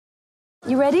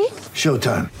You ready?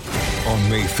 Showtime. On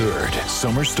May 3rd,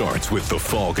 summer starts with The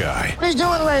Fall Guy. Let's do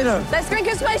it later. Let's drink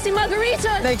a spicy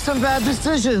margarita. Make some bad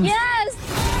decisions. Yes!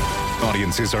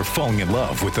 Audiences are falling in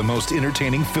love with the most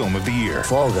entertaining film of the year.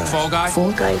 Fall Guy. Fall Guy?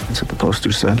 Fall guy. That's what the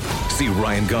poster said. See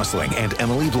Ryan Gosling and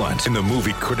Emily Blunt in the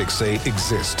movie critics say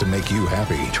exists to make you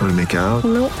happy. Trying to make it out?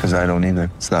 Nope. Because I don't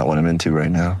either. It's not what I'm into right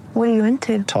now. What are you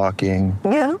into? Talking.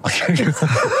 Yeah.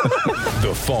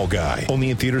 The Fall Guy.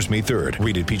 Only in theaters May 3rd.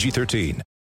 Rated PG-13.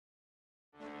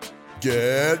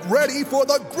 Get ready for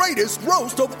the greatest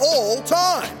roast of all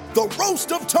time. The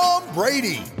Roast of Tom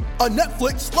Brady. A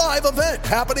Netflix live event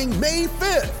happening May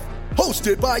 5th.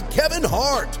 Hosted by Kevin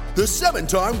Hart. The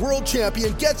 7-time world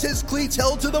champion gets his cleats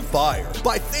held to the fire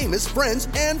by famous friends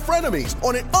and frenemies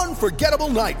on an unforgettable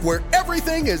night where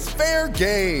everything is fair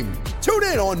game. Tune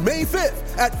in on May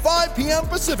 5th at 5 p.m.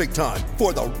 Pacific time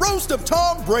for the Roast of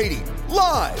Tom Brady.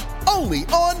 Live only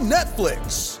on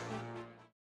Netflix.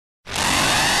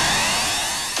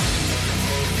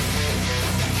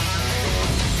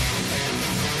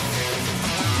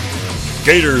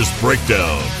 Gators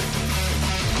Breakdown,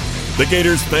 the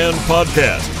Gators fan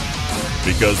podcast,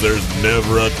 because there's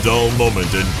never a dull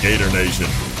moment in Gator Nation.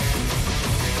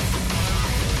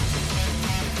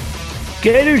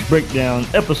 Gators Breakdown,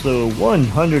 episode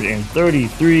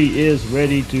 133 is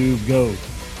ready to go.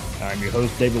 I'm your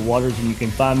host, David Waters, and you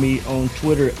can find me on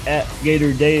Twitter at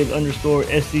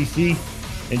GatorDave_SEC.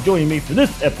 And joining me for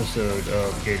this episode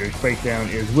of Gators Breakdown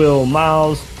is Will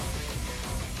Miles.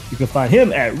 You can find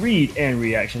him at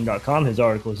readandreaction.com. His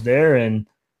article is there. And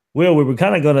Will, we were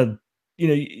kind of going to,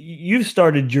 you've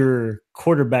started your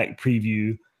quarterback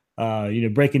preview,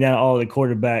 breaking down all the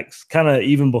quarterbacks kind of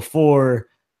even before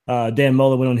Dan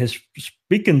Mullen went on his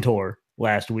speaking tour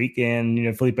last week.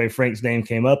 And, Felipe Frank's name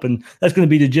came up, and that's going to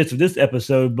be the gist of this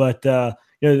episode. But,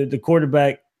 the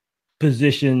quarterback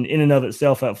position in and of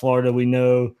itself at Florida, we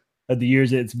know of the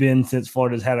years it's been since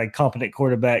Florida's had a competent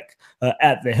quarterback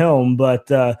at the helm, but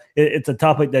it's a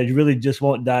topic that really just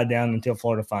won't die down until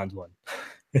Florida finds one.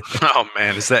 Oh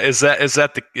man, is that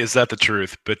the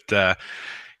truth? But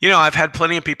I've had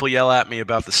plenty of people yell at me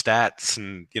about the stats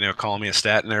and call me a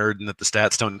stat nerd and that the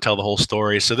stats don't tell the whole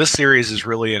story. So this series is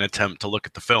really an attempt to look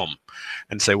at the film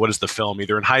and say, what does the film,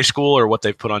 either in high school or what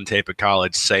they've put on tape at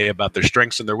college, say about their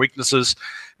strengths and their weaknesses?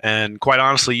 And quite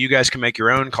honestly, you guys can make your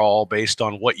own call based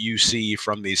on what you see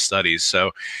from these studies.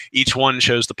 So each one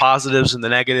shows the positives and the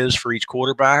negatives for each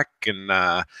quarterback. And,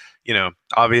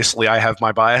 obviously I have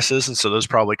my biases, and so those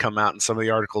probably come out in some of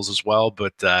the articles as well.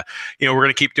 But, we're going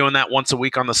to keep doing that once a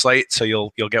week on the site. So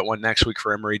you'll get one next week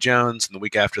for Emory Jones, and the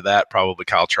week after that, probably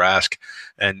Kyle Trask,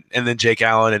 and then Jake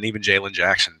Allen and even Jalen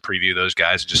Jackson. Preview those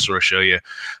guys and just sort of show you,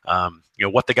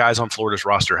 what the guys on Florida's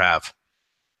roster have.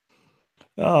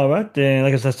 All right, then,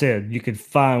 like as I said, you can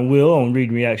find Will on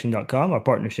readreaction.com, our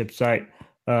partnership site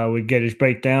with Gators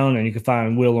Breakdown, and you can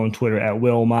find Will on Twitter at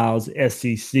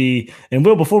WillMilesSEC. And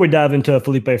Will, before we dive into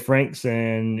Felipe Franks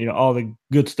and all the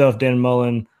good stuff Dan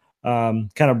Mullen kind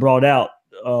of brought out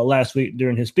last week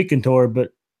during his speaking tour,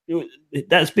 but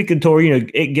that speaking tour,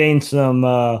 it gained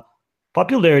some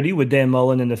popularity with Dan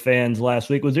Mullen and the fans last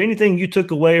week. Was there anything you took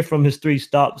away from his 3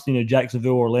 stops?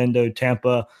 Jacksonville, Orlando,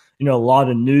 Tampa. A lot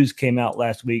of news came out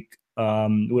last week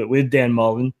with Dan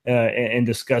Mullen and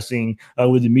discussing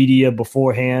with the media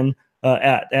beforehand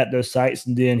at those sites.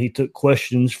 And then he took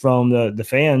questions from the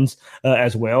fans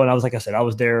as well. And I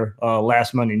was there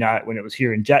last Monday night when it was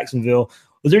here in Jacksonville.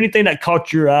 Was there anything that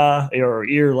caught your eye or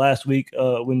ear last week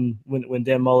when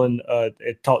Dan Mullen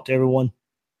talked to everyone?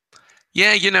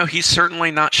 Yeah, he's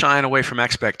certainly not shying away from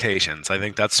expectations. I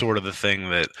think that's sort of the thing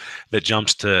that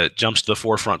jumps to the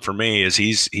forefront for me is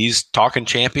he's talking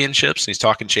championships, and he's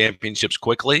talking championships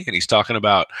quickly, and he's talking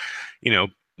about,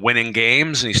 winning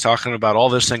games, and he's talking about all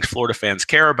those things Florida fans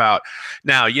care about.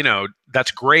 Now,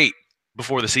 that's great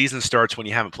before the season starts when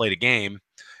you haven't played a game.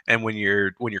 And when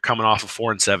you're coming off a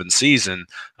 4-7 season,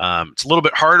 it's a little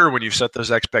bit harder when you set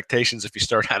those expectations if you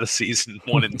start out a season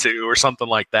 1-2 or something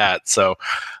like that. So,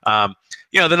 the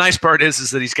nice part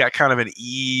is that he's got kind of an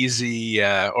easy,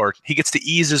 or he gets to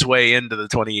ease his way into the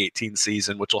 2018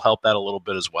 season, which will help that a little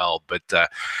bit as well. But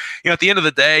at the end of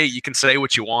the day, you can say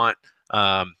what you want.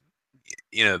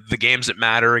 The games that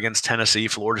matter against Tennessee,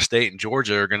 Florida State, and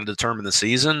Georgia are going to determine the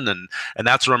season, and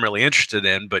that's what I'm really interested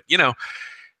in. But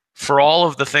for all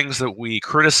of the things that we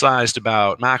criticized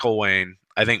about McElwain,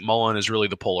 I think Mullen is really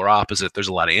the polar opposite. There's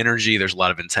a lot of energy. There's a lot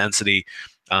of intensity.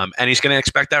 And he's going to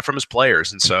expect that from his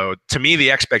players. And so to me, the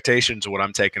expectations of what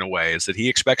I'm taking away is that he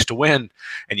expects to win,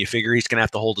 and you figure he's going to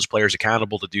have to hold his players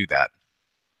accountable to do that.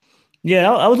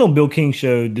 Yeah, I was on Bill King's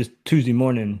show this Tuesday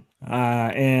morning,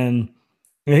 and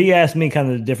He asked me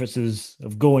kind of the differences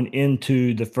of going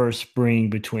into the first spring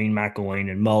between McElwain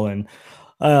and Mullen.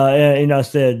 And I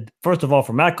said, first of all,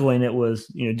 for McElwain, it was,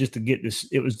 just to get this,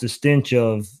 it was the stench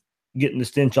of getting the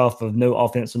stench off of no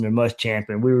offense under Muschamp.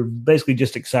 And we were basically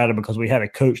just excited because we had a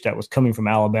coach that was coming from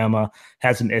Alabama,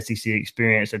 had some SEC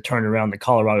experience that turned around the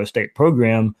Colorado State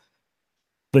program.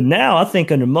 But now I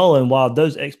think under Mullen, while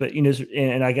those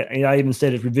and I even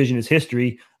said it's revisionist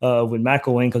history with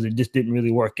McElwain because it just didn't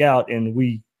really work out, and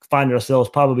we find ourselves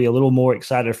probably a little more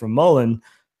excited for Mullen.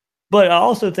 But I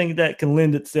also think that can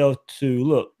lend itself to,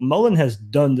 look, Mullen has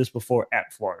done this before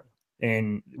at Florida.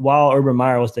 And while Urban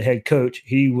Meyer was the head coach,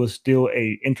 he was still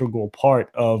an integral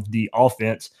part of the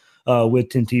offense with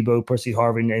Tim Tebow, Percy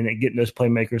Harvin, and getting those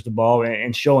playmakers the ball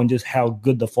and showing just how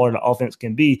good the Florida offense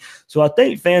can be. So I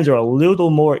think fans are a little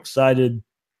more excited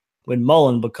with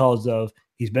Mullen because of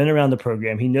he's been around the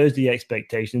program, he knows the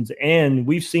expectations, and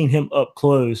we've seen him up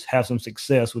close have some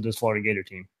success with this Florida Gator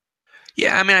team.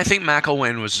 Yeah, I mean, I think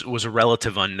McElwain was a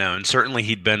relative unknown. Certainly,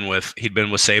 he'd been with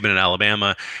Saban in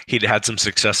Alabama. He'd had some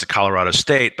success at Colorado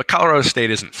State, but Colorado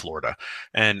State isn't Florida,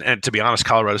 and to be honest,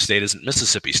 Colorado State isn't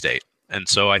Mississippi State. And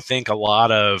so I think a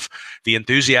lot of the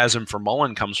enthusiasm for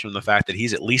Mullen comes from the fact that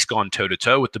he's at least gone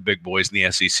toe-to-toe with the big boys in the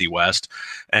SEC West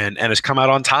and has come out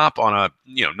on top on a,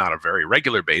 not a very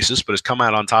regular basis, but has come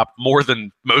out on top more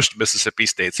than most Mississippi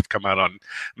State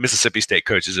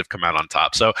coaches have come out on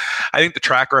top. So I think the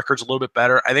track record's a little bit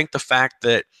better. I think the fact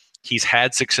that he's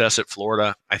had success at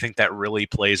Florida, I think that really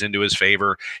plays into his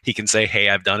favor. He can say, hey,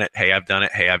 I've done it. Hey, I've done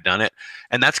it. Hey, I've done it.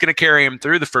 And that's going to carry him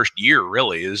through the first year,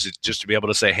 really, is just to be able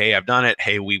to say, hey, I've done it.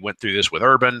 Hey, we went through this with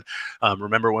Urban.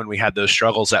 Remember when we had those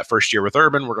struggles that first year with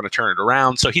Urban? We're going to turn it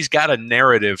around. So he's got a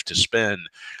narrative to spin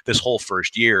this whole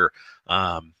first year.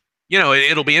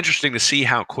 It'll be interesting to see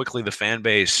how quickly the fan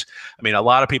base, I mean, a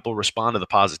lot of people respond to the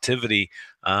positivity.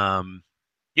 I've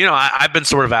been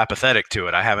sort of apathetic to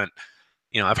it. I haven't,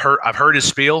 I've heard his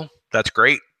spiel. That's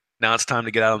great. Now it's time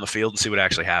to get out on the field and see what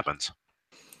actually happens.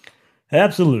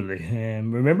 Absolutely.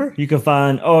 And remember, you can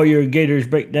find all your Gators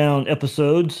Breakdown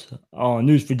episodes on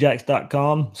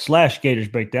newsforjacks.com/Gators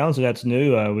Breakdown. So that's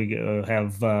new. We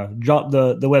have dropped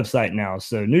the website now.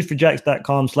 So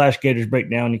newsforjacks.com/Gators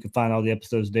Breakdown. You can find all the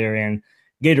episodes there and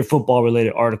Gator football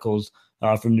related articles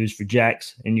from News for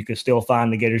Jacks. And you can still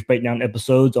find the Gators Breakdown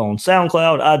episodes on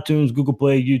SoundCloud, iTunes, Google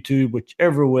Play, YouTube,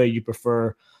 whichever way you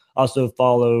prefer. Also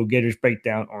follow Gators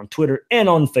Breakdown on Twitter and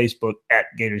on Facebook at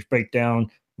Gators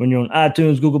Breakdown. When you're on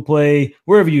iTunes, Google Play,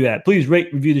 wherever you at, please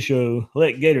rate, review the show.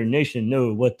 Let Gator Nation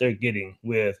know what they're getting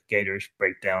with Gators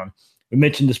Breakdown. We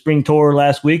mentioned the spring tour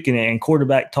last week, and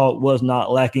quarterback talk was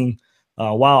not lacking.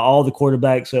 While all the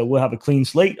quarterbacks will have a clean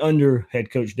slate under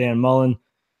head coach Dan Mullen,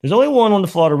 there's only one on the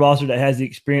Florida roster that has the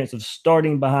experience of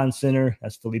starting behind center.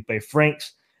 That's Felipe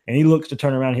Franks, and he looks to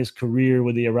turn around his career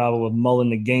with the arrival of Mullen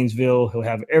to Gainesville. He'll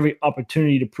have every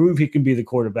opportunity to prove he can be the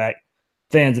quarterback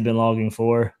fans have been longing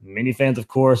for. Many fans, of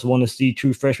course, want to see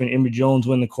true freshman Emory Jones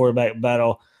win the quarterback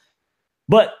battle.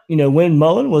 But, when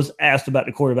Mullen was asked about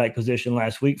the quarterback position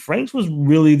last week, Franks was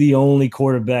really the only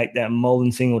quarterback that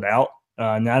Mullen singled out.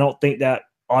 Now, I don't think that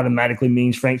automatically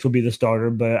means Franks will be the starter,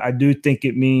 but I do think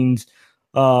it means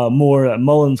more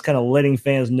Mullen's kind of letting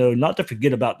fans know not to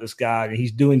forget about this guy. And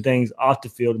he's doing things off the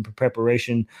field in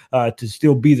preparation to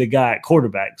still be the guy at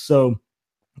quarterback. So,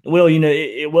 Will,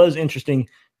 it was interesting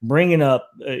bringing up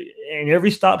and every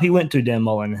stop he went to, Dan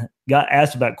Mullen got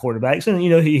asked about quarterbacks, and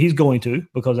he's going to,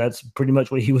 because that's pretty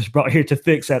much what he was brought here to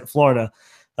fix at Florida.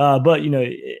 But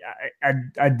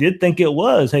I did think it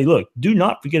was, hey, look, do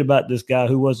not forget about this guy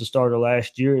who was the starter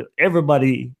last year.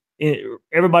 Everybody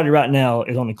right now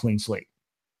is on a clean slate.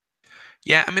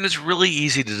 Yeah, I mean, it's really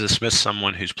easy to dismiss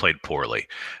someone who's played poorly.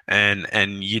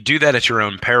 And you do that at your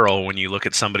own peril when you look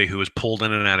at somebody who was pulled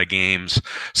in and out of games,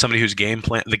 somebody whose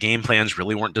the game plans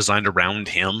really weren't designed around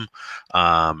him.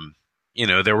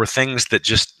 There were things that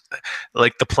just,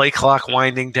 like the play clock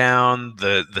winding down,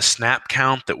 the snap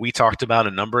count that we talked about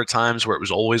a number of times where it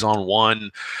was always on one,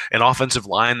 an offensive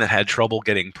line that had trouble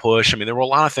getting push. I mean, there were a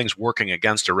lot of things working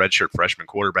against a redshirt freshman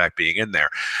quarterback being in there.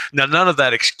 Now, none of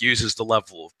that excuses the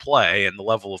level of play, and the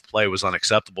level of play was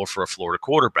unacceptable for a Florida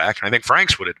quarterback. And I think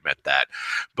Franks would admit that.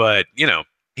 But,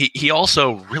 he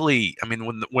also really, I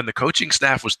mean, when the coaching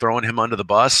staff was throwing him under the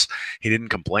bus, he didn't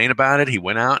complain about it. He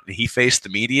went out and he faced the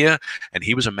media, and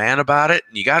he was a man about it.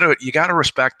 And you got to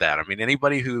respect that. I mean,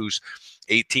 anybody who's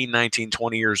 18, 19,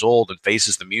 20 years old and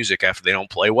faces the music after they don't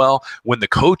play well, when the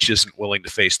coach isn't willing to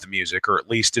face the music, or at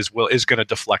least is going to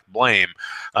deflect blame,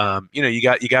 you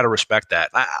got to respect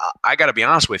that. I got to be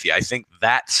honest with you. I think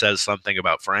that says something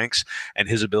about Franks and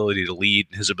his ability to lead,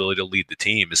 and his ability to lead the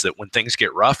team, is that when things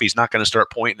get rough, he's not going to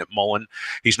start pointing at Mullen.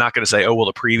 He's not going to say, oh, well,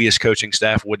 the previous coaching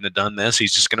staff wouldn't have done this.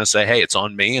 He's just going to say, hey, it's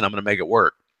on me, and I'm going to make it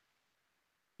work.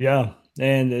 Yeah.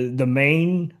 And the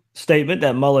main statement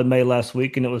that Mullen made last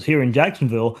week, and it was here in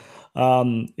Jacksonville,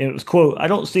 it was, quote, "I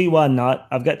don't see why not.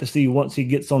 I've got to see once he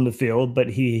gets on the field, but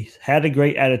he had a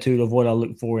great attitude of what I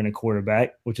look for in a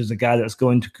quarterback, which is a guy that's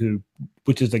going to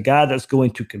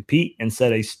compete and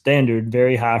set a standard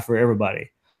very high for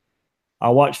everybody. I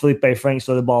watched Felipe Franks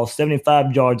throw the ball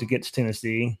 75 yards against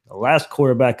Tennessee. The last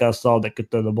quarterback I saw that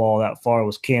could throw the ball that far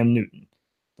was Cam Newton.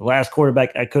 The last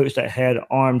quarterback I coached that had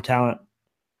arm talent,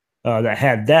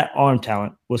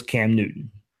 was Cam Newton,"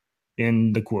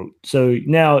 in the quote. So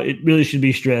now it really should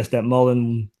be stressed that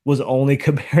Mullen was only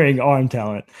comparing arm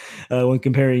talent when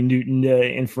comparing Newton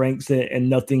and Franks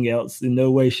and nothing else. In no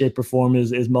way, shape, or form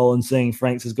is Mullen saying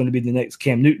Franks is going to be the next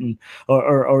Cam Newton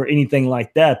or anything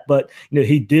like that. But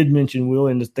he did mention, Will,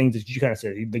 in the things that you kind of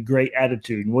said, the great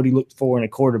attitude and what he looked for in a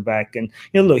quarterback. And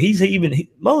look,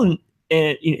 Mullen.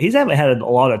 And he's haven't had a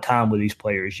lot of time with these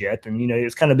players yet. And,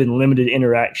 it's kind of been limited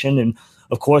interaction. And,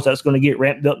 of course, that's going to get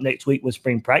ramped up next week when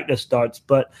spring practice starts.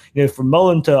 But, for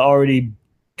Mullen to already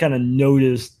kind of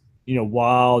notice,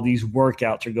 while these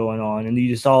workouts are going on, and you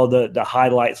just saw the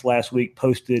highlights last week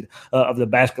posted of the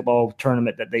basketball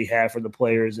tournament that they have for the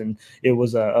players. And it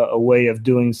was a way of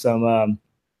doing some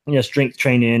strength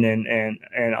training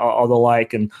and all the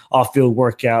like, and off-field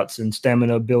workouts and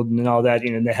stamina building and all that.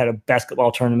 They had a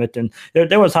basketball tournament, and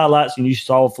there was highlights, and you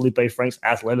saw Felipe Franks'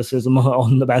 athleticism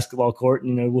on the basketball court.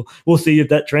 And, we'll see if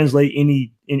that translates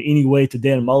in any way to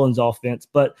Dan Mullen's offense.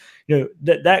 But,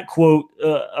 that quote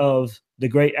of the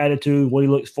great attitude, what he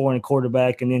looks for in a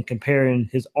quarterback, and then comparing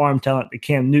his arm talent to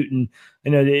Cam Newton,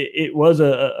 it was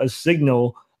a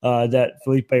signal that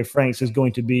Felipe Franks is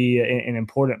going to be an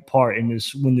important part in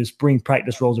this when this spring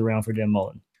practice rolls around for Dan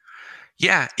Mullen.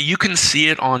 Yeah, you can see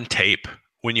it on tape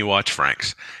when you watch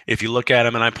Franks. If you look at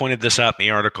him, and I pointed this out in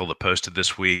the article that posted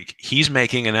this week, he's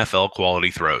making NFL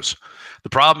quality throws. The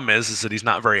problem is that he's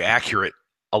not very accurate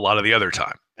a lot of the other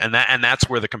time. And that's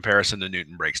where the comparison to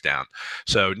Newton breaks down.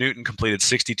 So Newton completed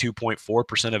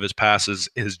 62.4% of his passes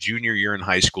his junior year in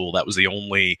high school. That was the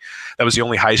only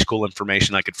high school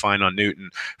information I could find on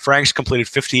Newton. Franks completed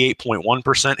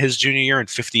 58.1% his junior year and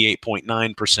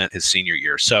 58.9% his senior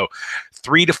year. So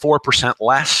 3 to 4%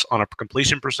 less on a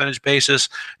completion percentage basis.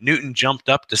 Newton jumped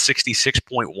up to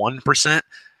 66.1%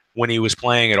 when he was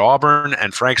playing at Auburn,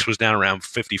 and Franks was down around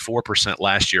 54%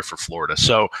 last year for Florida.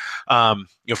 So, from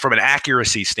an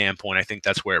accuracy standpoint, I think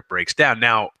that's where it breaks down.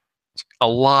 Now, a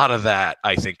lot of that,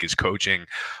 I think, is coaching.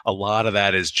 A lot of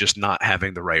that is just not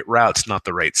having the right routes, not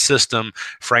the right system.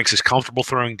 Franks is comfortable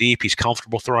throwing deep. He's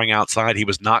comfortable throwing outside. He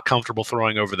was not comfortable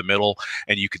throwing over the middle,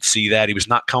 and you could see that. He was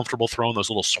not comfortable throwing those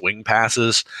little swing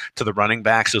passes to the running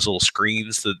backs, those little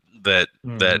screens that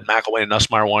McElwain and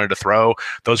Nussmeier wanted to throw.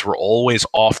 Those were always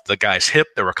off the guy's hip.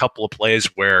 There were a couple of plays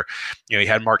where, he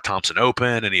had Mark Thompson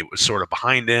open and he was sort of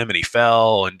behind him and he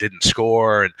fell and didn't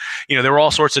score. And, there were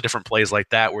all sorts of different plays like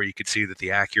that where you could see that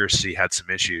the accuracy had some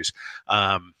issues.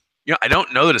 I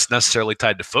don't know that it's necessarily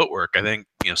tied to footwork. I think,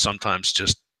 sometimes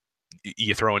just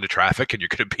you throw into traffic and you're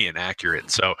going to be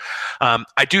inaccurate. So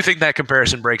I do think that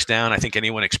comparison breaks down. I think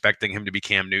anyone expecting him to be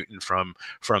Cam Newton from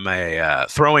a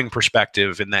throwing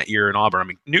perspective in that year in Auburn, I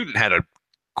mean, Newton had a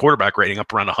quarterback rating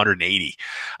up around 180.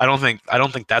 I don't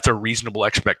think that's a reasonable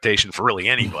expectation for really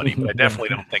anybody, but I definitely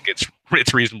don't think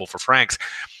it's reasonable for Franks.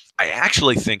 I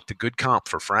actually think the good comp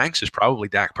for Franks is probably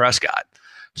Dak Prescott.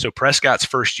 So Prescott's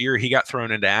first year, he got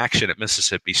thrown into action at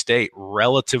Mississippi State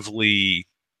relatively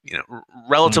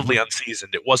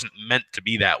unseasoned. It wasn't meant to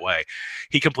be that way.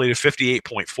 He completed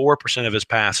 58.4% of his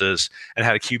passes and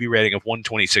had a QB rating of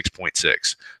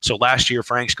 126.6. So last year,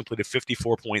 Franks completed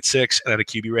 54.6 and had a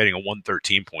QB rating of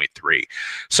 113.3.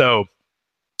 So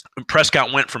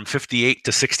Prescott went from 58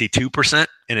 to 62%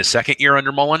 in his second year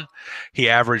under Mullen. He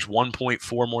averaged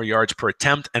 1.4 more yards per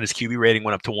attempt, and his QB rating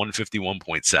went up to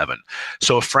 151.7.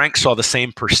 So if Franks saw the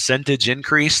same percentage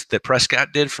increase that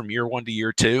Prescott did from year one to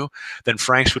year two, then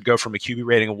Franks would go from a QB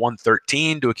rating of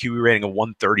 113 to a QB rating of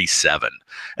 137.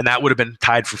 And that would have been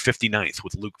tied for 59th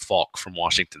with Luke Falk from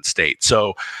Washington State.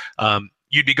 So,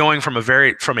 you'd be going from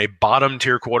a bottom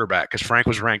tier quarterback, because Frank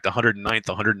was ranked 109th,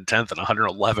 110th, and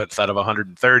 111th out of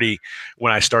 130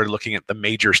 when I started looking at the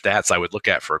major stats I would look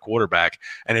at for a quarterback,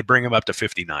 and it'd bring him up to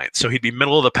 59th. So he'd be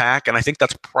middle of the pack, and I think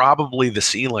that's probably the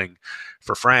ceiling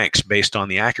for Franks based on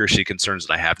the accuracy concerns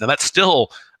that I have. Now, that's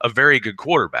still a very good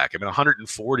quarterback. I mean,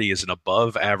 140 is an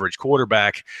above average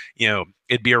quarterback.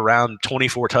 It'd be around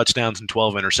 24 touchdowns and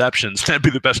 12 interceptions. That'd be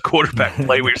the best quarterback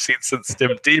play we've seen since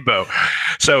Tim Tebow.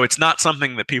 So it's not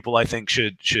something that people, I think,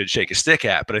 should shake a stick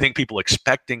at. But I think people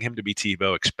expecting him to be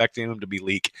Tebow, expecting him to be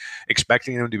Leak,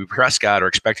 expecting him to be Prescott, or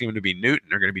expecting him to be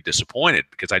Newton are going to be disappointed,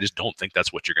 because I just don't think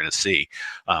that's what you're going to see.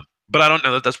 But I don't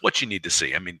know that that's what you need to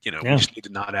see. I mean, you just need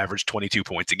to not average 22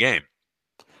 points a game.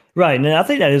 Right, and I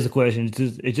think that is the question.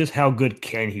 It's just how good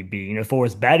can he be? For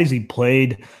as bad as he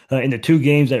played in the 2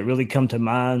 games that really come to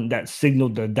mind that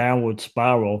signaled the downward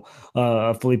spiral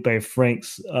of Felipe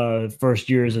Franks' first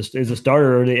year as a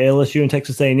starter, the LSU and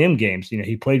Texas A&M games.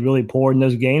 He played really poor in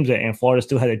those games, and Florida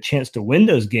still had a chance to win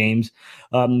those games.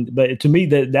 But to me,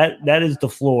 that is the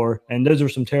floor, and those are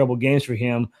some terrible games for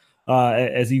him.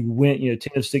 As he went, 10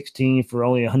 of 16 for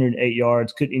only 108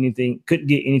 yards, couldn't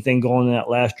get anything going in that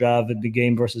last drive of the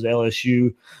game versus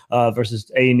LSU,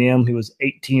 versus A&M. He was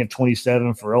 18 of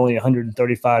 27 for only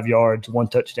 135 yards, 1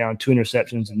 touchdown, 2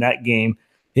 interceptions in that game.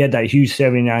 He had that huge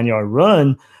 79-yard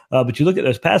run, but you look at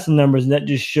those passing numbers, and that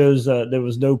just shows there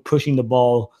was no pushing the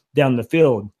ball down the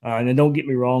field. And then don't get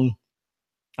me wrong,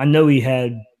 I know he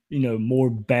had more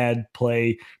bad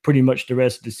play pretty much the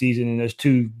rest of the season in those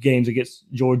 2 games against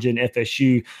Georgia and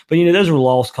FSU. But, those were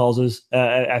lost causes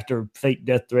after fake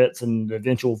death threats and the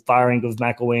eventual firing of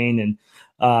McElwain. And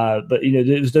but,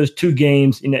 it was those 2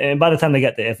 games, and by the time they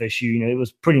got to FSU, it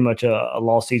was pretty much a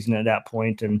lost season at that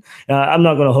point. And I'm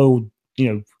not going to hold,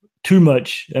 too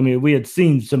much. I mean, we had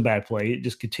seen some bad play. It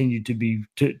just continued to be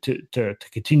to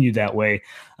continue that way.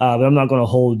 But I'm not going to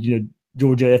hold,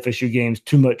 Georgia FSU games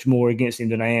too much more against him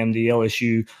than I am the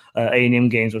LSU A&M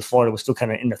games with Florida was still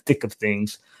kind of in the thick of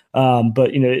things.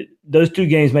 But those 2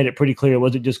 games made it pretty clear it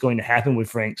wasn't just going to happen with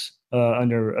Franks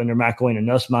under McElwain and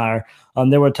Nussmeier.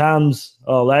 There were times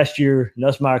last year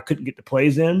Nussmeier couldn't get the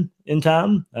plays in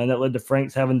time, and that led to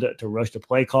Franks having to rush the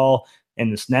play call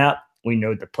and the snap. We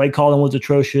know the play calling was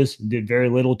atrocious, did very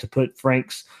little to put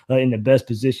Franks in the best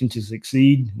position to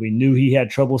succeed. We knew he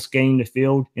had trouble scanning the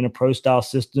field in a pro-style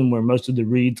system where most of the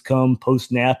reads come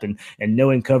post-snap, and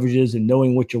knowing coverages and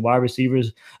knowing what your wide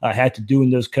receivers had to do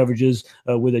in those coverages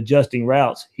with adjusting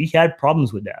routes. He had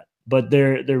problems with that. But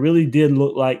there really did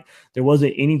look like there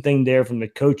wasn't anything there from the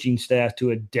coaching staff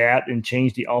to adapt and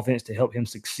change the offense to help him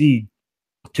succeed.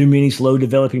 Too many slow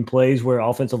developing plays where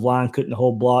offensive line couldn't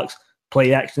hold blocks.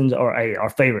 Play actions are our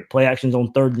favorite. Play actions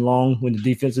on 3rd and long when the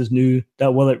defenses knew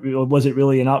that wasn't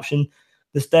really an option.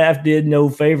 The staff did no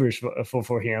favors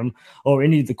for him or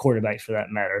any of the quarterbacks for that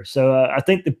matter. So I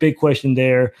think the big question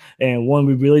there, and one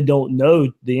we really don't know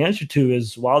the answer to,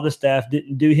 is while the staff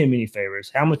didn't do him any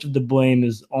favors, how much of the blame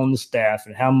is on the staff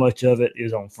and how much of it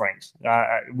is on Franks?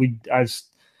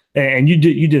 And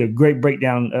you did a great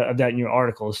breakdown of that in your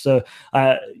article. So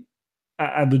I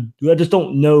just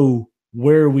don't know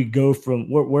where we go from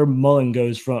where Mullen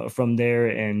goes from there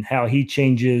and how he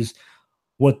changes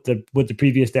what the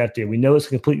previous staff did. We know it's a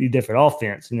completely different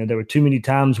offense. There were too many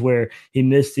times where he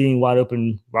missed seeing wide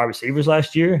open wide receivers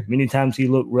last year. Many times he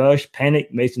looked rushed,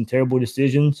 panicked, made some terrible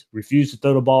decisions, refused to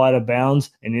throw the ball out of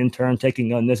bounds, and in turn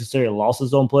taking unnecessary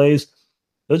losses on plays.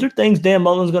 Those are things Dan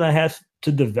Mullen's going to have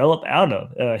to develop out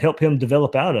of, help him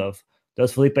develop out of.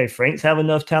 Does Felipe Franks have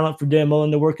enough talent for Dan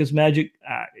Mullen to work his magic?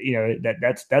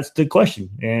 That's the question.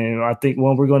 And I think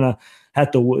we're going to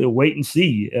have to wait and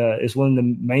see. It's one of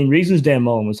the main reasons Dan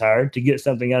Mullen was hired, to get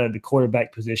something out of the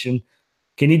quarterback position.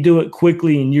 Can he do it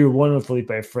quickly in year 1 with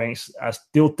Felipe Franks? I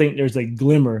still think there's a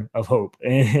glimmer of hope.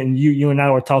 And you and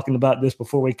I were talking about this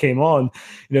before we came on.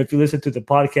 If you listen to the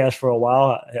podcast for a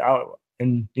while,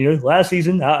 last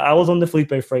season I was on the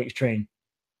Felipe Franks train.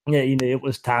 Yeah, it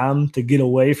was time to get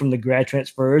away from the grad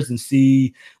transfers and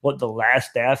see what the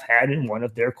last staff had in one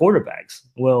of their quarterbacks.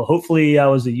 Well, hopefully I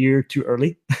was a year too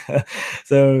early.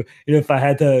 So, if I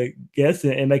had to guess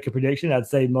and make a prediction, I'd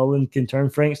say Mullen can turn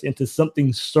Franks into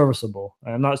something serviceable.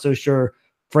 I'm not so sure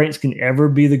Franks can ever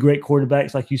be the great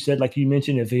quarterbacks, like you said, like you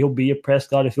mentioned, if he'll be a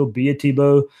Prescott, if he'll be a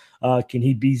Tebow, can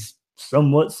he be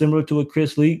somewhat similar to a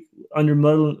Chris Leak under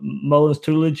Mullen's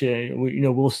tutelage?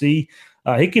 We'll see.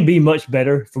 He can be much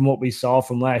better from what we saw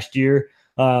from last year.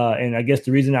 And I guess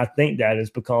the reason I think that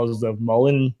is because of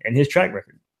Mullen and his track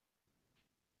record.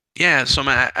 Yeah, so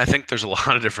I think there's a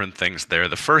lot of different things there.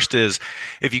 The first is,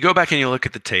 if you go back and you look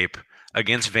at the tape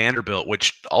against Vanderbilt,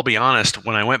 which I'll be honest,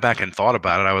 when I went back and thought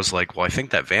about it, I was like, well, I think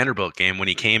that Vanderbilt game when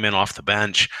he came in off the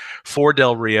bench for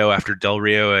Del Rio after Del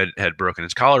Rio had broken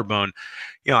his collarbone,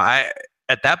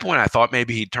 at that point I thought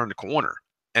maybe he'd turned the corner.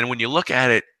 And when you look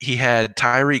at it, he had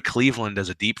Tyree Cleveland as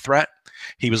a deep threat.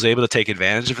 He was able to take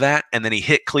advantage of that, and then he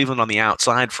hit Cleveland on the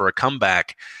outside for a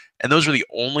comeback. And those were the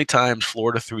only times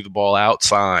Florida threw the ball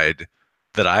outside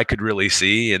that I could really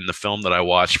see in the film that I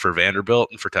watched for Vanderbilt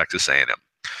and for Texas A&M.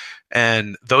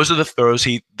 And those are the throws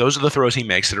he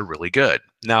makes that are really good.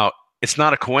 Now, it's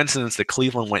not a coincidence that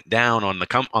Cleveland went down on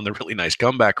the really nice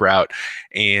comeback route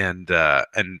and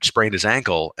sprained his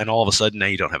ankle, and all of a sudden now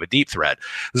you don't have a deep threat.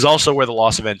 This is also where the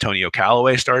loss of Antonio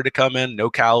Callaway started to come in. No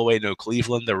Callaway, no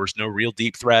Cleveland. There was no real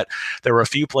deep threat. There were a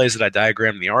few plays that I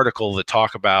diagrammed in the article that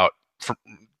talk about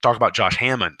Josh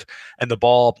Hammond and the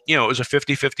ball. It was a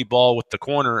 50-50 ball with the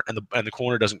corner, and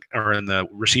the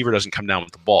receiver doesn't come down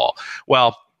with the ball.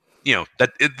 Well,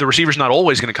 the receiver's not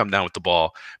always going to come down with the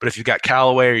ball, but if you've got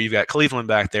Callaway or you've got Cleveland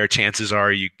back there, chances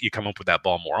are you come up with that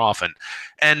ball more often.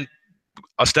 And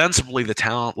ostensibly, the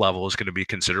talent level is going to be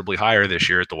considerably higher this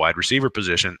year at the wide receiver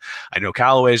position. I know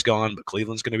Callaway's gone, but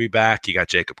Cleveland's going to be back. You got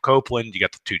Jacob Copeland. You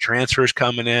got the 2 transfers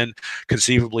coming in,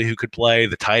 conceivably, who could play.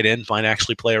 The tight end might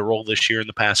actually play a role this year in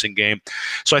the passing game.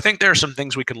 So I think there are some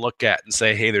things we can look at and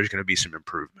say, hey, there's going to be some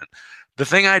improvement. The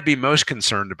thing I'd be most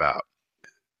concerned about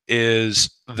is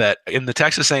that in the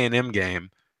Texas A&M game,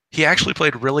 he actually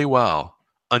played really well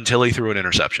until he threw an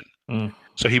interception.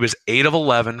 So he was 8 of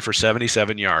 11 for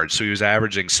 77 yards. So he was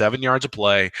averaging 7 yards a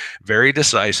play, very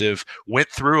decisive, went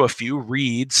through a few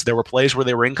reads. There were plays where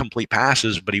they were incomplete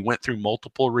passes, but he went through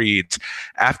multiple reads.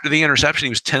 After the interception,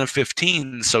 he was 10 of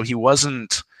 15. So he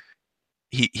wasn't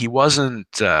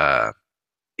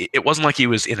it wasn't like he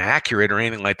was inaccurate or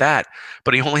anything like that,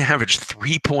 but he only averaged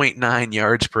 3.9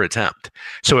 yards per attempt.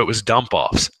 So it was dump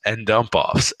offs and dump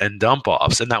offs and dump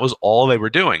offs, and that was all they were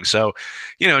doing. So,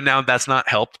 now that's not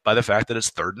helped by the fact that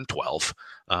it's 3rd and 12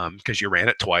 because you ran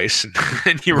it twice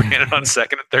and you ran it on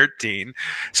 2nd and 13.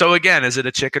 So again, is it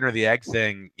a chicken or the egg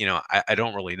thing? I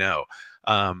don't really know.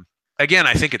 Again,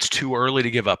 I think it's too early to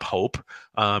give up hope.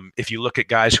 If you look at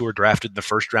guys who were drafted in the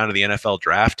first round of the NFL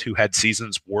draft who had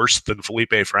seasons worse than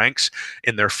Felipe Franks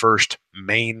in their first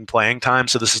main playing time.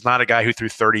 So this is not a guy who threw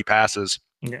 30 passes.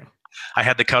 Yeah. I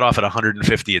had the cutoff at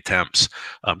 150 attempts.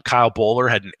 Kyle Bowler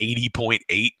had an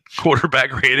 80.8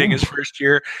 quarterback rating his first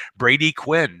year. Brady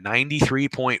Quinn,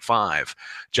 93.5.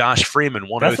 Josh Freeman,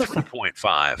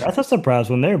 103.5. That's a surprise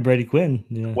when they're Brady Quinn.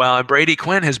 Yeah. Well, and Brady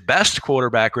Quinn, his best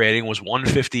quarterback rating was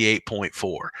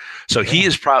 158.4. So he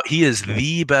is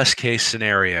the best case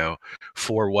scenario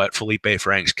for what Felipe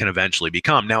Franks can eventually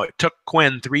become. Now, it took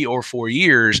Quinn 3 or 4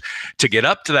 years to get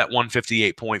up to that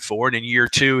 158.4, and in year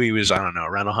 2, he was,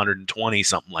 around 120,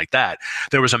 something like that.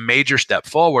 There was a major step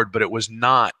forward, but he was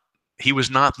not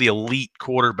the elite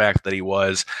quarterback that he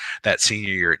was that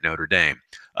senior year at Notre Dame.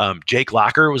 Jake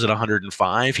Locker was at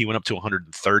 105. He went up to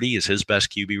 130 as his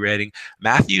best QB rating.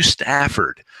 Matthew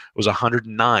Stafford was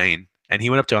 109, and he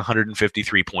went up to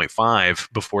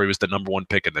 153.5 before he was the number 1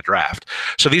 pick in the draft.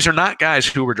 So these are not guys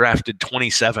who were drafted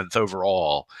 27th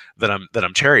overall that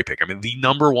I'm cherry picking. I mean, the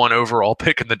number 1 overall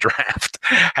pick in the draft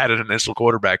had an initial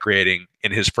quarterback rating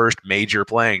in his first major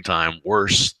playing time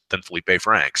worse than Felipe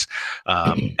Franks.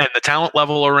 And the talent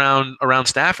level around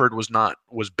Stafford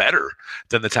was better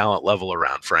than the talent level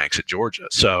around Franks at Georgia.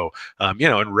 So,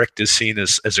 and Richt is seen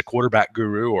as a quarterback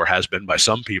guru, or has been by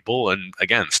some people. And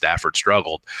again, Stafford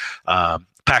struggled.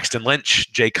 Paxton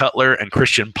Lynch, Jay Cutler, and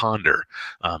Christian Ponder.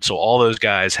 So all those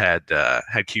guys had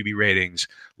QB ratings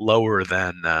lower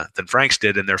than Franks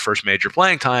did in their first major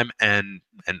playing time, and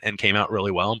came out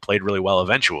really well and played really well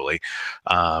eventually.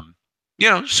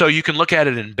 So you can look at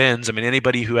it in bins. I mean,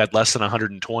 anybody who had less than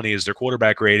 120 as their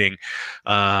quarterback rating,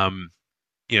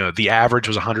 the average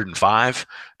was 105,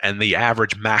 and the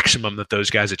average maximum that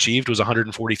those guys achieved was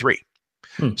 143.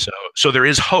 So there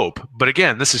is hope. But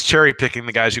again, this is cherry picking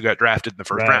the guys who got drafted in the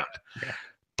first round. Yeah.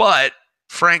 But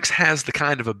Franks has the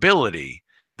kind of ability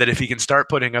that if he can start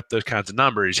putting up those kinds of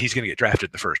numbers, he's going to get drafted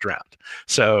in the first round.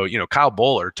 So, Kyle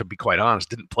Bowler, to be quite honest,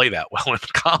 didn't play that well in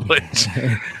college.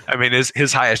 I mean,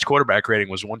 his highest quarterback rating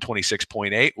was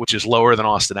 126.8, which is lower than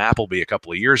Austin Appleby a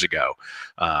couple of years ago.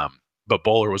 But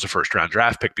Bowler was a first-round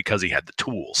draft pick because he had the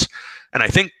tools. And I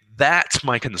think that's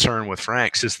my concern with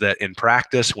Franks, is that in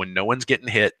practice, when no one's getting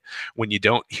hit, when you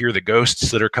don't hear the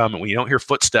ghosts that are coming, when you don't hear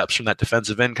footsteps from that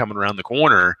defensive end coming around the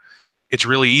corner, it's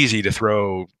really easy to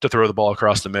throw the ball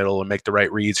across the middle and make the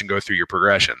right reads and go through your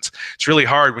progressions. It's really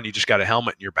hard when you just got a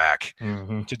helmet in your back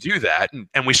to do that.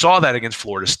 And we saw that against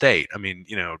Florida State. I mean,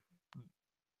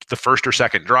 the first or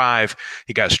second drive,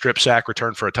 he got a strip sack,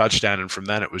 returned for a touchdown. And from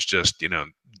then it was just,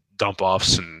 dump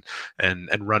offs and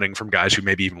running from guys who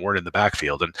maybe even weren't in the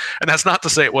backfield. And that's not to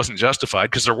say it wasn't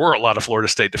justified, because there were a lot of Florida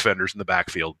State defenders in the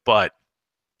backfield, but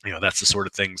That's the sort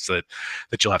of things that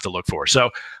you'll have to look for. So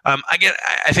I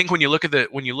think when you look at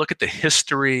the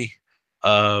history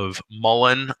of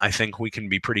Mullen, I think we can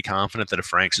be pretty confident that if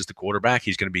Franks is the quarterback,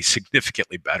 he's going to be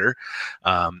significantly better.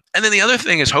 And then the other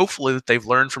thing is hopefully that they've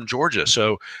learned from Georgia.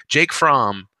 So Jake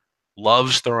Fromm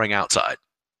loves throwing outside.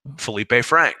 Felipe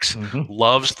Franks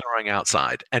loves throwing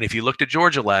outside. And if you looked at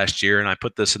Georgia last year, and I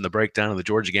put this in the breakdown of the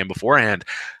Georgia game beforehand,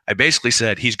 I basically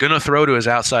said he's going to throw to his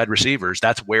outside receivers.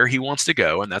 That's where he wants to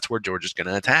go, and that's where Georgia's going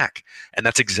to attack. And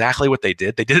that's exactly what they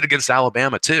did. They did it against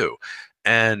Alabama too.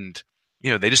 And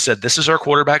they just said, this is our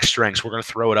quarterback strengths. We're going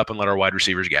to throw it up and let our wide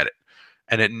receivers get it.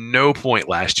 And at no point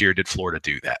last year did Florida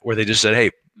do that, where they just said, hey,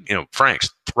 Franks,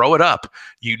 throw it up.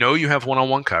 You have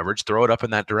one-on-one coverage, throw it up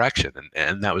in that direction.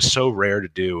 And that was so rare to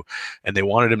do. And they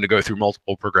wanted him to go through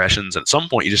multiple progressions. And at some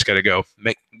point, you just got to go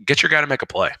get your guy to make a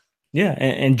play. Yeah,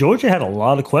 and Georgia had a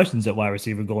lot of questions at wide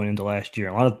receiver going into last year.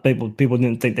 A lot of people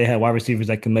didn't think they had wide receivers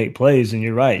that could make plays. And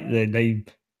you're right. They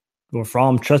were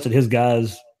from trusted his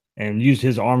guys and used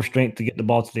his arm strength to get the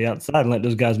ball to the outside and let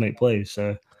those guys make plays.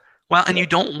 So, well, and you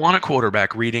don't want a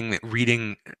quarterback reading.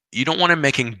 You don't want him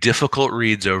making difficult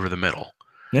reads over the middle.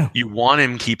 Yeah, you want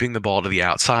him keeping the ball to the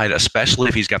outside, especially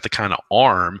if he's got the kind of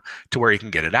arm to where he can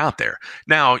get it out there.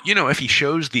 Now, if he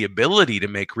shows the ability to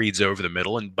make reads over the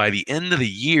middle, and by the end of the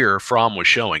year, Fromm was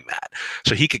showing that,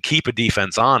 so he could keep a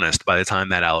defense honest by the time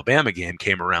that Alabama game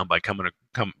came around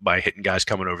by hitting guys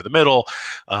coming over the middle.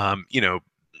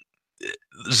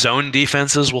 Zone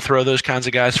defenses will throw those kinds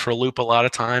of guys for a loop a lot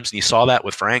of times. And you saw that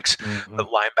with Franks. The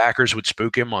linebackers would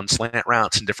spook him on slant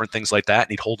routes and different things like that.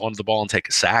 And he'd hold onto the ball and take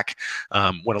a sack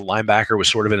when a linebacker was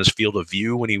sort of in his field of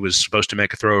view when he was supposed to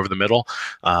make a throw over the middle.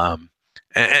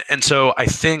 And so I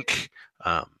think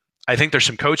there's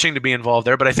some coaching to be involved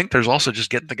there, but I think there's also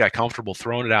just getting the guy comfortable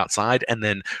throwing it outside and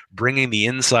then bringing the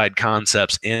inside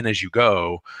concepts in as you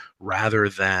go rather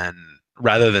than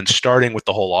starting with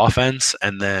the whole offense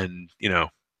and then,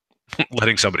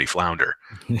 letting somebody flounder.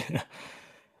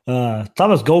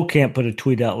 Thomas Goldcamp put a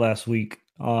tweet out last week,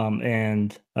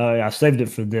 and I saved it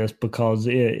for this because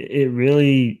it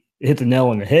really hit the nail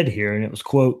on the head here. And it was,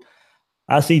 quote,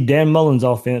 I see Dan Mullen's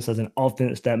offense as an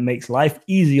offense that makes life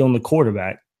easy on the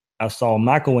quarterback. I saw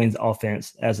McElwain's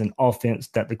offense as an offense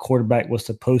that the quarterback was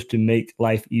supposed to make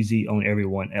life easy on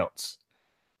everyone else.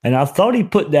 And I thought he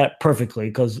put that perfectly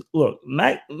because, look,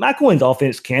 McElwain's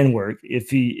offense can work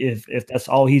if that's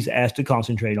all he's asked to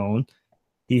concentrate on.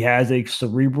 He has a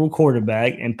cerebral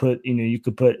quarterback and you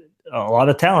could put a lot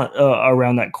of talent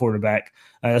around that quarterback.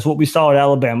 That's what we saw at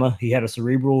Alabama. He had a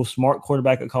cerebral, smart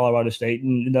quarterback at Colorado State,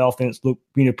 and the offense looked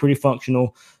pretty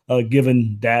functional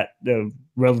given that the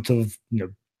relative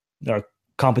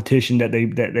competition that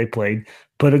they played.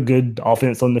 Put a good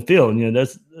offense on the field.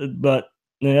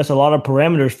 That's a lot of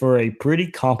parameters for a pretty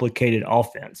complicated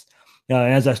offense.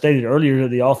 As I stated earlier,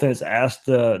 the offense asked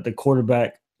the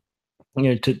quarterback,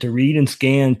 to read and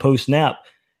scan post-snap.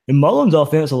 In Mullen's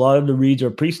offense, a lot of the reads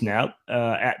are pre-snap.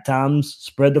 At times,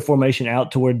 spread the formation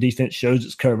out to where defense shows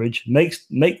its coverage.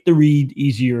 Make the read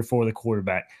easier for the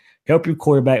quarterback. Help your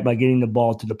quarterback by getting the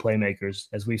ball to the playmakers.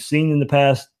 As we've seen in the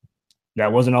past,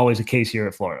 that wasn't always the case here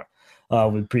at Florida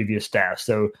with previous staff.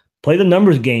 So play the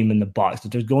numbers game in the box.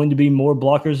 If there's going to be more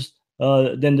blockers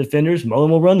than defenders, Mullen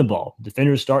will run the ball.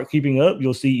 Defenders start keeping up.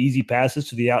 You'll see easy passes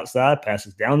to the outside,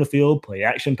 passes down the field, play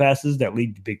action passes that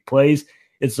lead to big plays.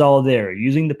 It's all there.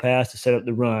 Using the pass to set up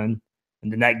the run,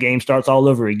 and then that game starts all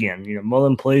over again.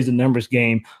 Mullen plays the numbers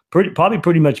game probably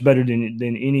pretty much better than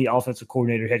any offensive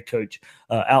coordinator, head coach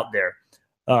out there.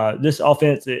 This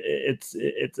offense,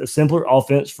 it's a simpler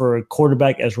offense for a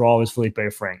quarterback as raw as Felipe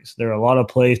Franks. There are a lot of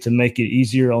plays to make it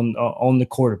easier on the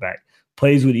quarterback.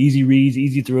 Plays with easy reads,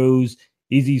 easy throws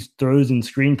and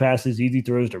screen passes, easy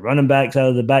throws to running backs out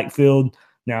of the backfield.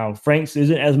 Now, Franks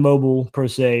isn't as mobile per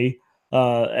se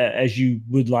as you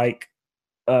would like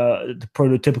the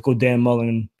prototypical Dan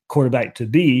Mullen quarterback to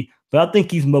be, but I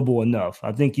think he's mobile enough.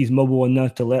 I think he's mobile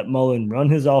enough to let Mullen run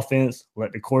his offense,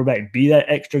 let the quarterback be that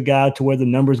extra guy to where the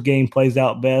numbers game plays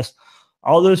out best.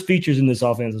 All those features in this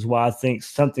offense is why I think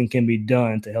something can be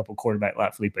done to help a quarterback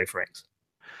like Felipe Franks.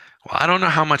 Well, I don't know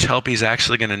how much help he's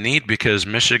actually going to need because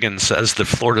Michigan says that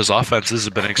Florida's offenses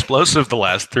have been explosive the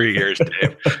last 3 years,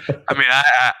 Dave. I mean,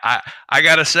 I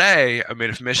got to say,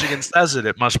 if Michigan says it,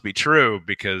 it must be true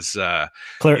because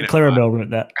Clarabelle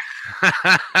wrote that.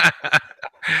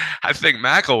 I think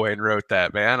McElwain wrote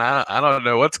that, man. I don't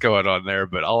know what's going on there,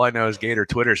 but all I know is Gator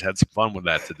Twitter's had some fun with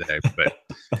that today. But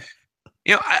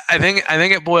I think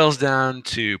it boils down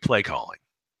to play calling.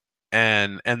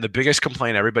 And the biggest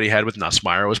complaint everybody had with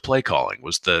Nussmeier was play calling,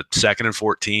 was the 2nd and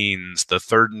 14s, the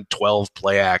 3rd and 12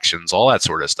 play actions, all that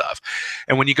sort of stuff.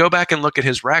 And when you go back and look at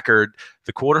his record,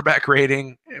 the quarterback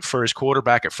rating for his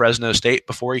quarterback at Fresno State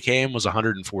before he came was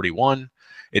 141.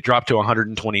 It dropped to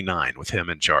 129 with him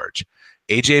in charge.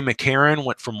 A.J. McCarron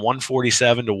went from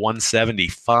 147 to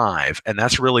 175, and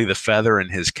that's really the feather in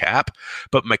his cap.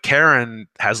 But McCarron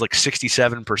has like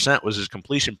 67% was his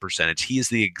completion percentage. He's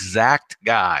the exact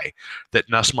guy that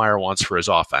Nussmeier wants for his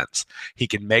offense. He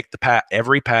can make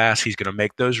every pass. He's going to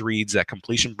make those reads. That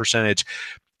completion percentage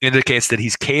indicates that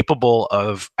he's capable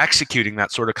of executing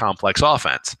that sort of complex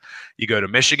offense. You go to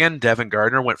Michigan, Devin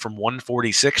Gardner went from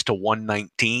 146 to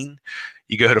 119.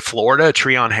 You go to Florida,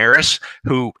 Treon Harris,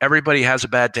 who everybody has a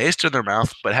bad taste in their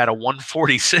mouth, but had a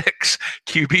 146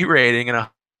 QB rating and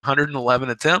 111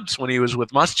 attempts when he was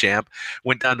with Muschamp,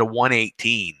 went down to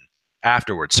 118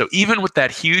 afterwards. So even with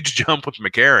that huge jump with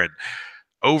McCarron,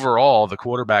 overall, the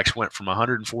quarterbacks went from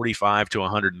 145 to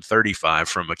 135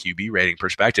 from a QB rating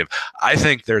perspective. I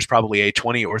think there's probably a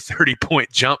 20 or 30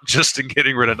 point jump just in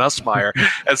getting rid of Nussmeier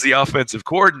as the offensive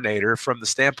coordinator from the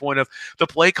standpoint of the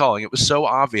play calling. It was so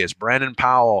obvious. Brandon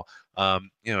Powell,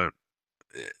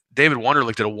 David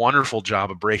Wonderlick did a wonderful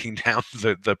job of breaking down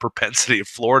the propensity of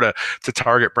Florida to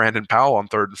target Brandon Powell on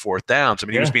 3rd and 4th downs. I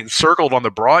mean, he was being circled on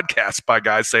the broadcast by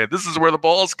guys saying, this is where the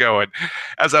ball's going.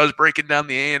 As I was breaking down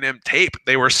the A&M tape,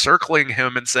 they were circling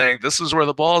him and saying, this is where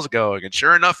the ball's going. And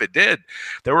sure enough, it did.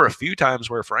 There were a few times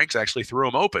where Franks actually threw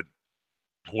him open,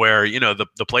 where,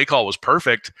 the play call was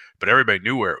perfect, but everybody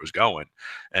knew where it was going.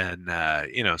 And,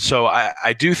 so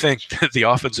I do think that the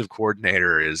offensive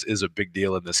coordinator is a big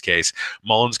deal in this case.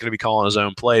 Mullen's going to be calling his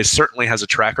own plays, certainly has a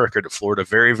track record at Florida,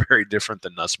 very, very different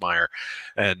than Nussmeier.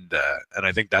 And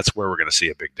I think that's where we're going to see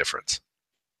a big difference.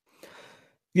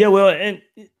 Yeah, well, and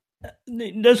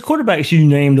those quarterbacks you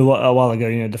named a while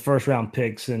ago, the first round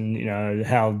picks and,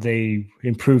 how they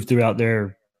improved throughout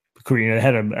their career. They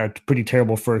had a pretty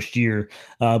terrible first year,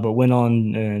 but went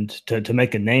on to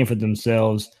make a name for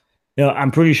themselves.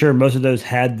 I'm pretty sure most of those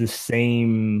had the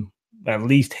same, at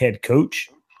least, head coach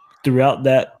throughout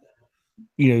that,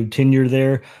 tenure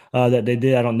there that they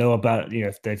did. I don't know about,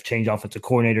 if they've changed offensive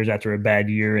coordinators after a bad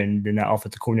year and then that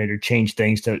offensive coordinator changed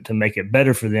things to make it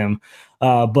better for them.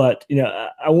 But,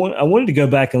 I wanted to go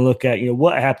back and look at,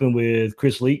 what happened with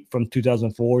Chris Leak from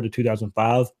 2004 to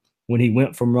 2005. When he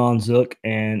went from Ron Zook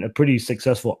and a pretty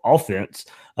successful offense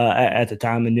at the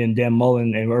time. And then Dan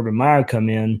Mullen and Urban Meyer come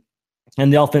in,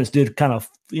 and the offense did kind of,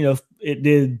 it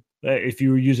did, if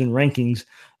you were using rankings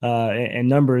and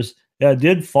numbers, it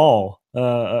did fall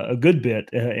a good bit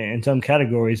in some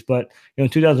categories. But, in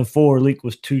 2004, Leak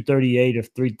was 238 of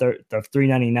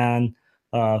 399,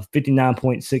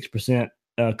 59.6%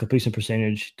 completion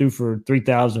percentage, threw for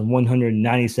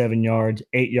 3,197 yards,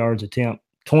 8 yards attempt,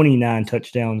 29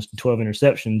 touchdowns, 12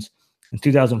 interceptions. In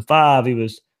 2005, he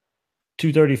was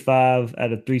 235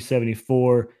 out of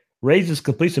 374, raised his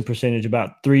completion percentage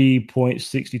about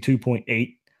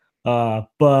 3.62.8,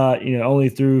 but only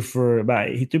threw for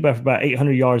about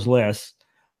 800 yards less,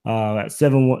 at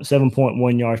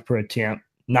 7.1 yards per attempt,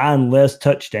 9 less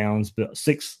touchdowns, but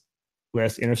 6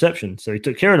 less interceptions. So he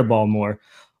took care of the ball more.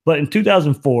 But in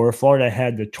 2004, Florida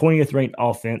had the 20th ranked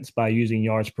offense by using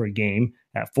yards per game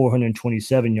at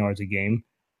 427 yards a game.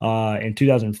 In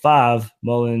 2005,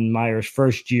 Mullen Meyer's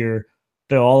first year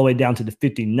fell all the way down to the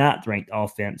 59th ranked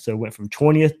offense. So it went from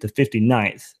 20th to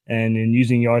 59th. And in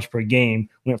using yards per game,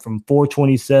 went from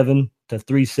 427 to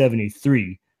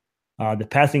 373. The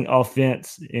passing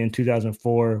offense in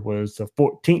 2004 was the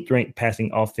 14th ranked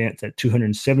passing offense at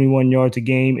 271 yards a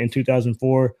game in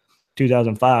 2004.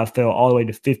 2005 fell all the way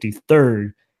to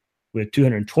 53rd with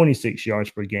 226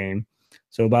 yards per game.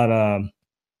 So that's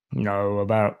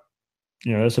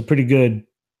a pretty good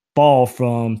fall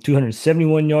from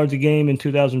 271 yards a game in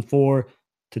 2004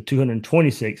 to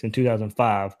 226 in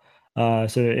 2005. So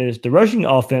it's the rushing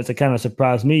offense that kind of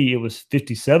surprised me. It was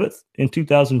 57th in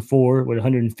 2004 with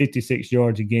 156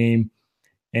 yards a game,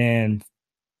 and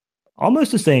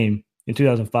almost the same in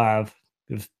 2005.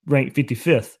 It was ranked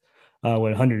 55th.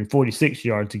 With 146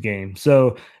 yards a game.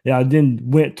 So I then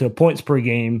went to points per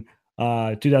game.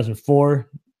 2004,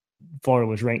 Florida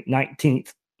was ranked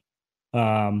 19th.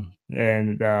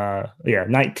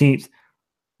 19th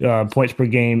points per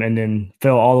game, and then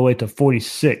fell all the way to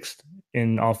 46th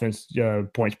in offense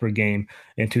points per game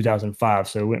in 2005.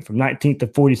 So it went from 19th to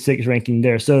 46th ranking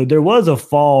there. So there was a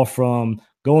fall from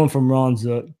going from Ron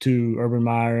Zook to Urban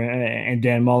Meyer and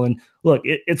Dan Mullen. Look,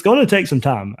 it's going to take some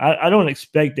time. I don't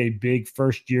expect a big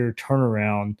first-year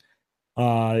turnaround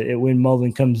when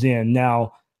Mullen comes in.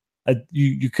 Now,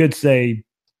 you could say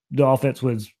the offense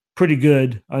was pretty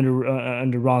good under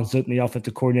Ron Zook and the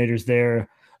offensive coordinators there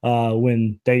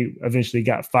when they eventually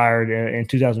got fired in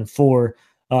 2004.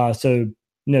 So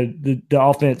the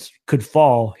offense could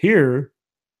fall here,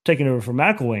 taking over from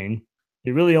McElwain.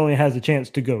 It really only has a chance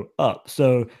to go up.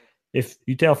 So if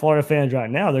you tell Florida fans right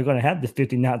now, they're going to have the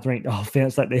 59th ranked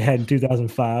offense like they had in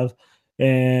 2005,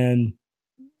 and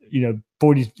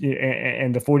 40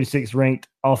 and the 46th ranked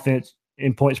offense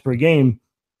in points per game.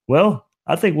 Well,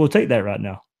 I think we'll take that right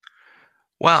now.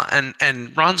 Well,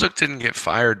 and Ron Zook didn't get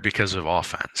fired because of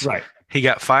offense. Right. He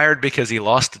got fired because he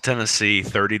lost to Tennessee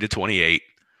 30-28.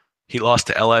 He lost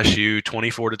to LSU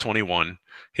 24-21.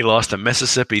 He lost to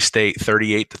Mississippi State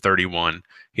 38-31.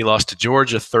 He lost to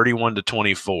Georgia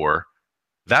 31-24.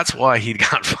 That's why he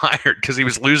got fired, because he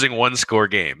was losing one-score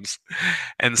games.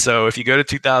 And so if you go to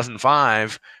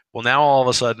 2005, well, now all of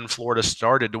a sudden Florida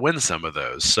started to win some of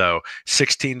those. So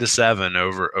 16-7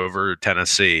 over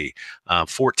Tennessee,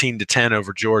 14-10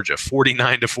 over Georgia,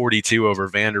 49-42 over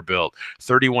Vanderbilt,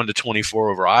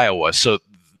 31-24 over Iowa. So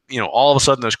all of a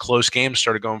sudden those close games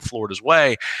started going Florida's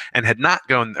way and had not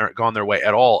gone their way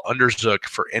at all under Zook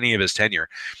for any of his tenure.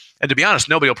 And to be honest,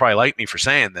 nobody will probably like me for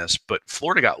saying this, but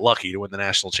Florida got lucky to win the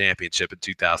national championship in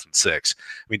 2006. I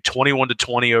mean,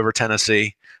 21-20 over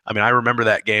Tennessee. I mean, I remember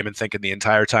that game and thinking the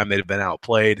entire time they'd have been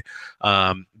outplayed.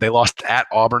 They lost at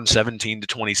Auburn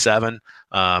 17-27,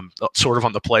 sort of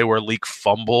on the play where Leak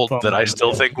fumbled that I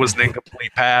still think was an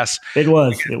incomplete pass. It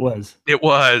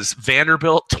was.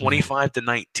 Vanderbilt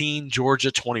 25-19,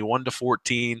 Georgia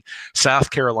 21-14, South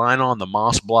Carolina on the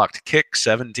Moss blocked kick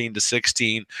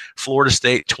 17-16, Florida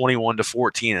State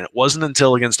 21-14, and it wasn't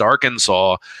until against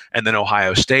Arkansas and then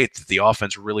Ohio State that the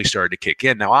offense really started to kick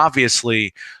in. Now,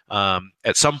 obviously,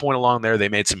 at some point along there, they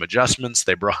made some adjustments.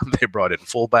 They brought in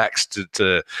fullbacks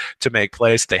to make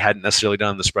plays they hadn't necessarily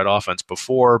done the spread offense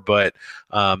before. But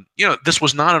this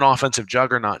was not an offensive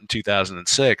juggernaut in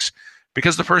 2006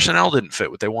 because the personnel didn't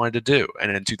fit what they wanted to do.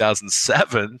 And in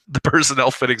 2007, the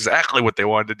personnel fit exactly what they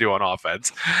wanted to do on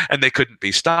offense, and they couldn't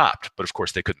be stopped. But of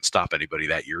course, they couldn't stop anybody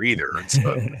that year either, and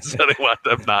so they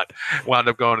wound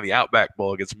up going to the Outback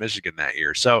Bowl against Michigan that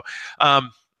year. So.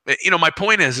 My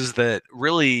point is that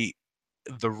really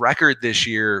the record this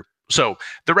year. So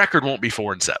the record won't be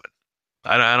 4-7.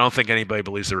 I don't think anybody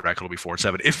believes the record will be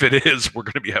 4-7. If it is, we're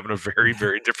going to be having a very,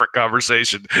 very different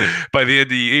conversation by the end of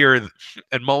the year.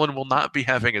 And Mullen will not be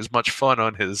having as much fun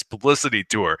on his publicity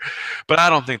tour. But I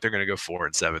don't think they're going to go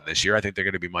 4-7 this year. I think they're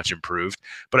going to be much improved.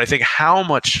 But I think how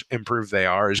much improved they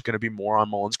are is going to be more on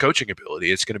Mullen's coaching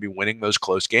ability. It's going to be winning those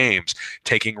close games,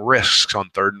 taking risks on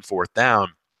 3rd and 4th down.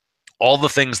 All the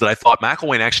things that I thought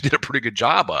McElwain actually did a pretty good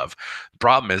job of. The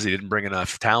problem is he didn't bring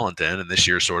enough talent in, and this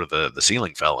year sort of the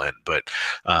ceiling fell in. But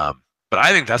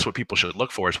I think that's what people should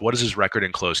look for is what is his record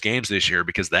in close games this year,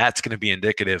 because that's going to be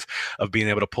indicative of being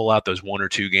able to pull out those 1 or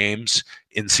 2 games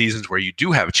in seasons where you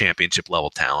do have a championship level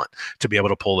talent to be able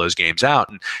to pull those games out.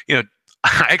 And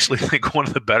I actually think one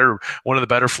of the better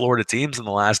Florida teams in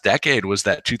the last decade was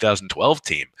that 2012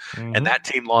 team. Mm-hmm. And that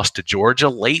team lost to Georgia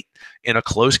late in a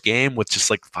close game with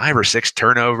just like 5 or 6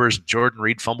 turnovers. Jordan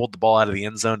Reed fumbled the ball out of the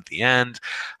end zone at the end.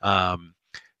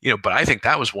 But I think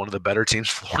that was one of the better teams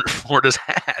Florida's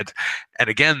had. And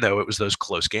again, though, it was those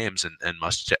close games, and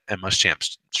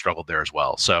Muschamp struggled there as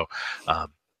well. So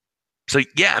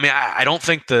yeah, I mean, I don't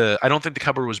think the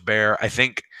cupboard was bare. I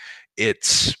think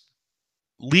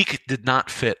Leak did not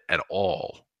fit at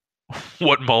all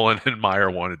what Mullen and Meyer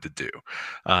wanted to do.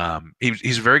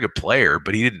 He's a very good player,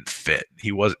 but he didn't fit.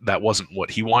 That wasn't what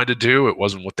he wanted to do. It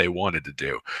wasn't what they wanted to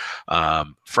do.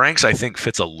 Franks, I think,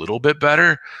 fits a little bit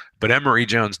better, but Emory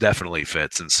Jones definitely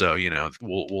fits. And so,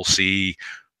 we'll see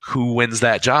who wins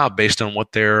that job based on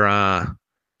what they're,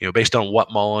 based on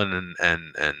what Mullen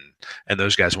and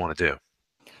those guys want to do.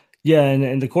 Yeah,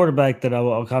 and the quarterback that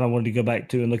I kind of wanted to go back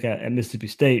to and look at Mississippi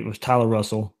State was Tyler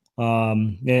Russell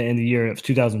in the year of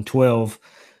 2012.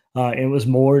 It was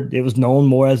known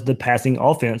more as the passing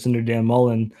offense under Dan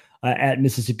Mullen at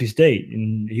Mississippi State.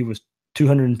 And he was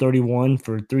 231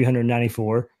 for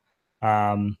 394,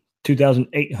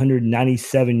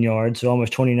 2,897 yards, so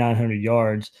almost 2,900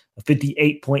 yards, a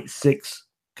 58.6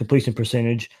 completion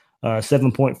percentage,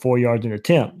 7.4 yards an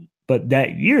attempt. But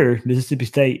that year, Mississippi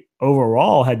State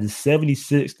overall had the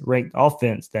 76th ranked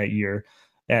offense that year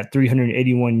at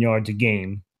 381 yards a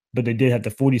game. But they did have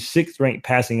the 46th ranked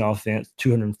passing offense,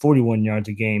 241 yards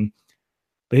a game.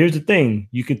 But here's the thing.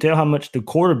 You can tell how much the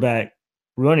quarterback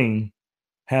running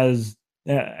has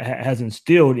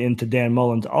instilled into Dan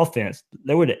Mullen's offense.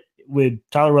 With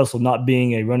Tyler Russell not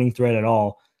being a running threat at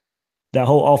all, that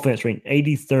whole offense ranked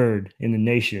 83rd in the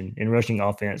nation in rushing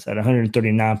offense at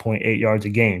 139.8 yards a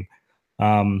game.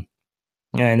 And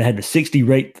had the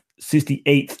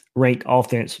 68th ranked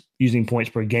offense using points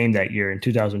per game that year in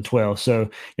 2012. So,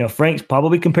 Franks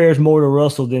probably compares more to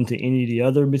Russell than to any of the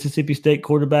other Mississippi State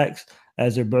quarterbacks,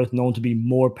 as they're both known to be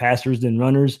more passers than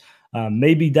runners.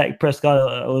 Maybe Dak Prescott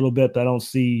a little bit, but I don't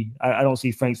see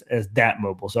Franks as that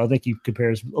mobile. So I think he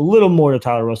compares a little more to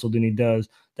Tyler Russell than he does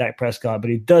Dak Prescott, but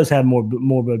he does have more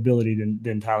mobility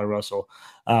than Tyler Russell.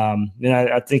 And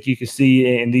I think you can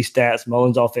see in these stats,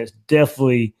 Mullen's offense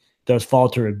definitely does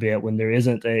falter a bit when there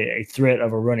isn't a threat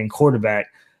of a running quarterback.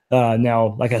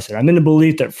 Now, like I said, I'm in the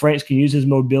belief that Franks can use his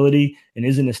mobility and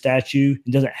isn't a statue.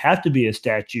 It doesn't have to be a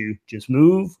statue. Just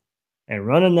move and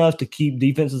run enough to keep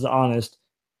defenses honest.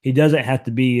 He doesn't have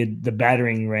to be the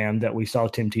battering ram that we saw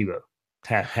Tim Tebow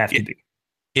have to be.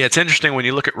 Yeah, it's interesting when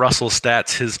you look at Russell's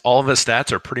stats. All of his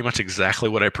stats are pretty much exactly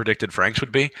what I predicted Franks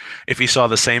would be if he saw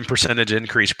the same percentage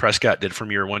increase Prescott did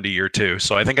from year 1 to year 2.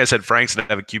 So I think I said Franks would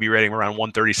have a QB rating around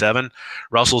 137.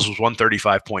 Russell's was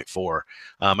 135.4.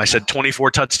 I said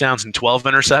 24 touchdowns and 12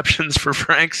 interceptions for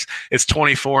Franks. It's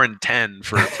 24 and 10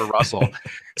 for Russell.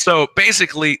 So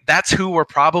basically, that's who we're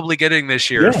probably getting this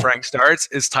year if Frank starts,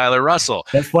 is Tyler Russell.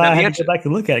 That's why I had to go back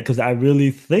and look at it, because I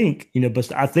really think,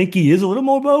 but I think he is a little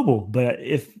more mobile. But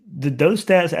if those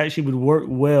stats actually would work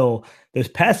well, those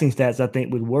passing stats, I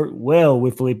think, would work well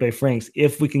with Felipe Franks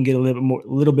if we can get a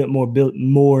little bit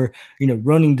more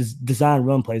running design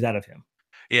run plays out of him.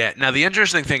 Yeah. Now, the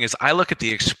interesting thing is I look at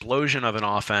the explosion of an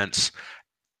offense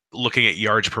looking at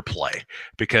yards per play,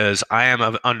 because I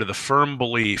am under the firm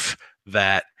belief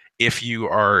that if you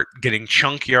are getting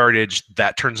chunk yardage,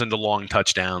 that turns into long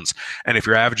touchdowns. And if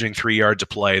you're averaging 3 yards a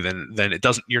play, then it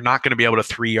doesn't. You're not going to be able to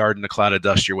 3 yard in a cloud of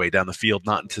dust your way down the field,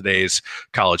 not in today's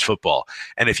college football.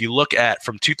 And if you look at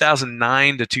from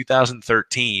 2009 to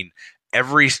 2013,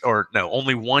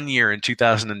 only 1 year in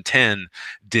 2010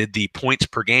 did the points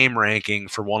per game ranking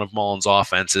for one of Mullen's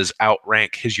offenses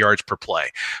outrank his yards per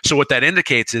play. So what that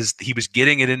indicates is he was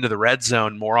getting it into the red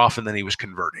zone more often than he was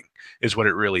converting, is what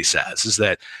it really says. Is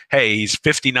that, hey, he's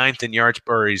 59th in yards,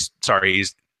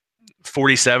 he's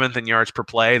 47th in yards per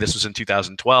play. This was in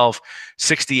 2012,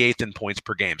 68th in points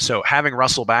per game. So having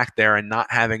Russell back there and not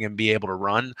having him be able to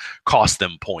run cost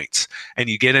them points. And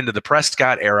you get into the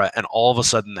Prescott era, and all of a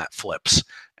sudden that flips.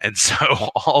 And so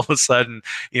all of a sudden,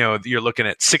 you're looking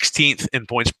at 16th in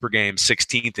points per game,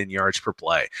 16th in yards per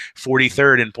play,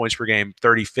 43rd in points per game,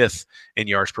 35th in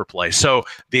yards per play. So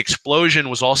the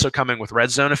explosion was also coming with red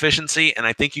zone efficiency, and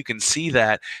I think you can see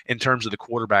that in terms of the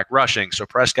quarterback rushing. So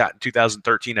Prescott in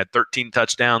 2013 had 13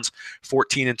 touchdowns,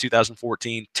 14 in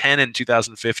 2014, 10 in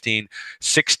 2015,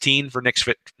 16 for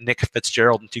Nick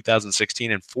Fitzgerald in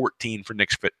 2016, and 14 for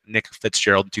Nick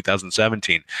Fitzgerald in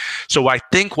 2017. So I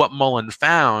think what Mullen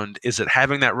found is that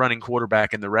having that running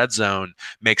quarterback in the red zone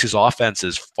makes his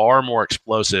offenses far more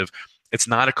explosive. It's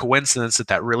not a coincidence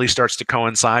that really starts to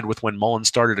coincide with when Mullen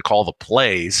started to call the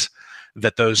plays,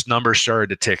 that those numbers started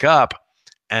to tick up.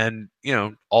 And,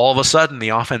 all of a sudden the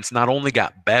offense not only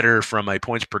got better from a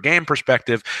points per game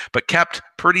perspective, but kept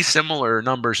pretty similar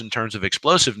numbers in terms of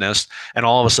explosiveness. And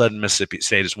all of a sudden Mississippi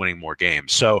State is winning more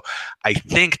games. So I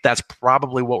think that's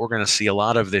probably what we're going to see a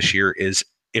lot of this year is,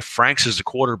 if Franks is the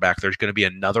quarterback, there's going to be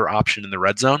another option in the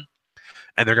red zone,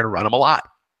 and they're going to run him a lot.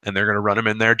 And they're going to run him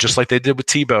in there just like they did with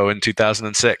Tebow in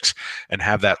 2006, and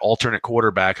have that alternate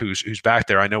quarterback who's back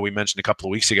there. I know we mentioned a couple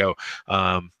of weeks ago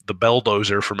the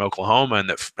Belldozer from Oklahoma,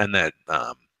 and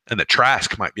that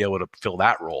Trask might be able to fill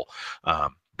that role.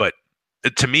 But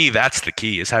to me, that's the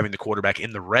key, is having the quarterback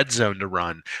in the red zone to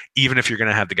run, even if you're going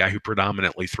to have the guy who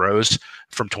predominantly throws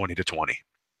from 20 to 20.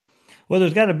 Well,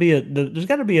 there's got to be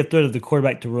a threat of the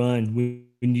quarterback to run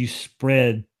when you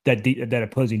spread that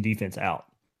opposing defense out.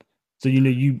 So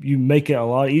you make it a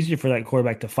lot easier for that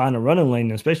quarterback to find a running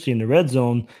lane, especially in the red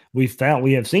zone. We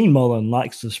have seen Mullen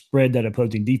likes to spread that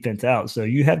opposing defense out. So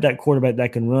you have that quarterback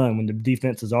that can run when the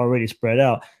defense is already spread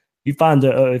out. He finds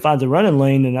a running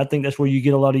lane, and I think that's where you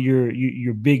get a lot of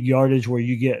your big yardage, where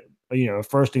you get a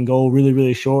first and goal really,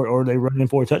 really short, or they run in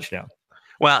for a touchdown.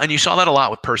 Well, and you saw that a lot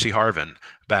with Percy Harvin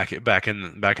back in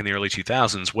the early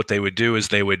 2000s. What they would do is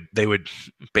they would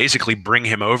basically bring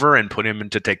him over and put him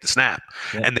in to take the snap,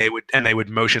 and they would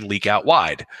motion Leak out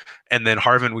wide, and then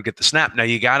Harvin would get the snap. Now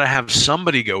you got to have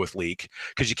somebody go with Leak,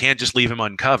 because you can't just leave him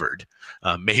uncovered.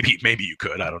 Maybe you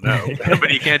could, I don't know,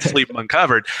 but you can't just leave him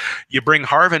uncovered. You bring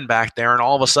Harvin back there, and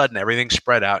all of a sudden everything's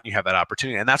spread out, and you have that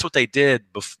opportunity, and that's what they did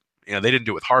They didn't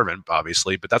do it with Harvin,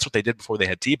 obviously, but that's what they did before they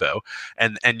had Tebow.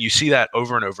 And you see that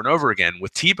over and over and over again.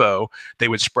 With Tebow, they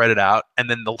would spread it out, and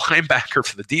then the linebacker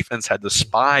for the defense had to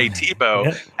spy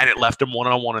Tebow, and it left him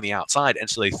one-on-one on the outside. And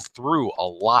so they threw a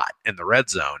lot in the red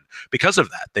zone because of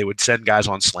that. They would send guys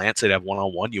on slants. They'd have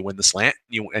one-on-one. You win the slant,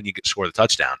 and you score the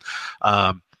touchdown.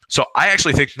 So I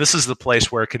actually think this is the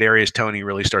place where Kadarius Toney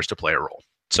really starts to play a role.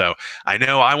 So I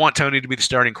know I want Toney to be the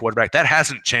starting quarterback. That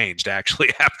hasn't changed,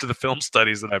 actually, after the film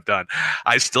studies that I've done.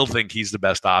 I still think he's the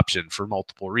best option for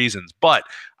multiple reasons, but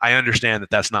I understand that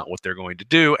that's not what they're going to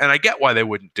do, and I get why they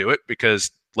wouldn't do it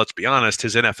because, let's be honest,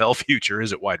 his NFL future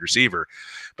is at wide receiver.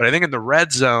 But I think in the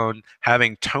red zone,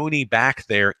 having Toney back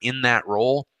there in that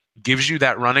role gives you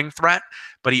that running threat,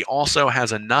 but he also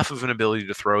has enough of an ability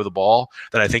to throw the ball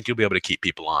that I think you'll be able to keep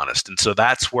people honest. And so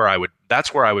that's where I would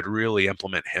really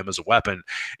implement him as a weapon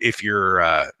if you're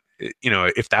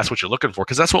if that's what you're looking for,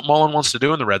 because that's what Mullen wants to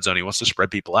do in the red zone. He wants to spread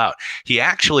people out. He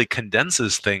actually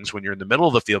condenses things when you're in the middle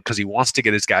of the field because he wants to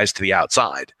get his guys to the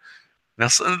outside. Now,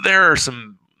 there are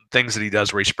some things that he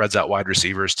does where he spreads out wide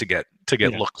receivers to get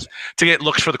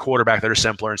looks for the quarterback that are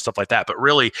simpler and stuff like that. But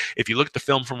really, if you look at the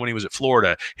film from when he was at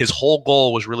Florida, his whole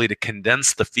goal was really to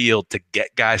condense the field to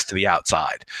get guys to the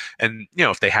outside. And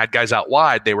if they had guys out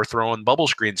wide, they were throwing bubble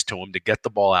screens to him to get the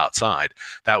ball outside.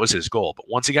 That was his goal. But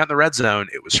once he got in the red zone,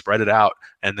 it was spread it out,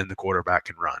 and then the quarterback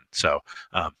can run. So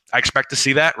I expect to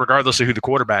see that regardless of who the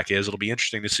quarterback is. It'll be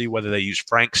interesting to see whether they use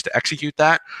Franks to execute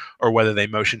that or whether they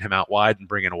motion him out wide and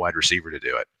bring in a wide receiver to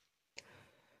do it.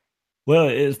 Well,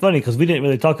 it's funny because we didn't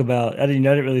really talk about. I didn't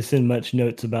really send much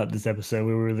notes about this episode.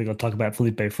 We were really going to talk about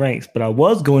Felipe Franks, but I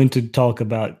was going to talk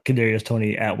about Kadarius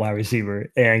Toney at wide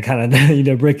receiver and kind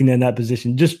of breaking in that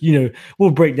position. Just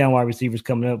we'll break down wide receivers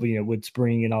coming up, with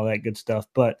spring and all that good stuff.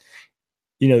 But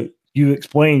you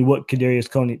explained what Kadarius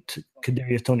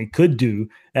Toney could do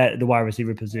at the wide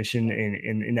receiver position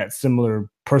in that similar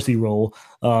Percy role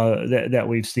that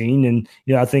we've seen. And,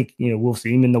 I think, we'll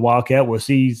see him in the Wildcat. We'll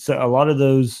see a lot of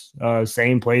those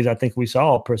same plays I think we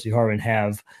saw Percy Harvin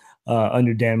have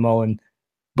under Dan Mullen.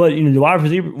 But, the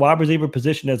wide receiver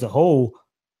position as a whole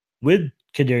with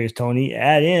Kadarius Toney,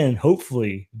 add in,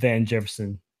 hopefully, Van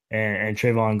Jefferson and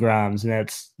Trayvon Grimes. And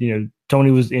that's,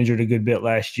 Toney was injured a good bit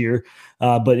last year.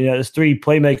 But, there's three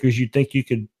playmakers you think you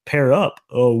could pair up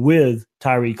with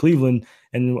Tyree Cleveland.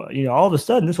 And, all of a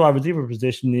sudden, this wide receiver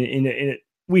position,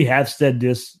 we have said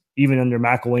this even under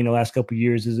McElwain the last couple of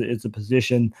years, is a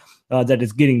position that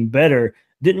is getting better.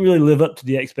 Didn't really live up to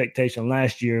the expectation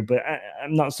last year, but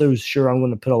I'm not so sure I'm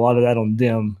going to put a lot of that on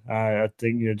them. I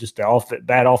think, just the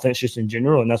bad offense just in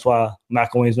general, and that's why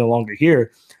McElwain is no longer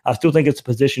here. I still think it's a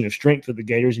position of strength for the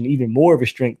Gators, and even more of a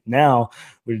strength now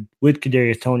with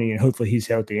Kadarius Toney, and hopefully he's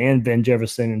healthy, and Ben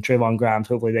Jefferson and Trayvon Grimes.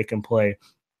 Hopefully they can play.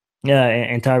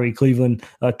 And Tyree Cleveland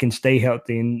can stay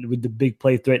healthy, and with the big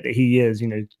play threat that he is,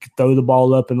 throw the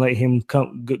ball up and let him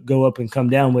go up and come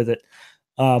down with it.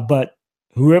 But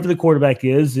whoever the quarterback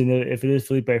is, and if it is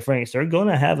Felipe Franks, they're going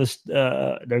to have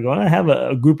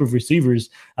a group of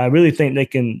receivers I really think they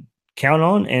can count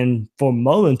on, and for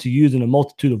Mullen to use in a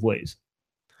multitude of ways.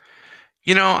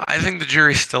 I think the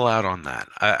jury's still out on that.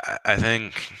 I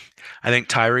think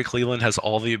Tyree Cleveland has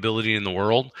all the ability in the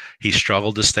world. He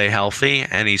struggled to stay healthy,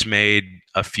 and he's made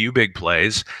a few big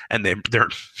plays, and they're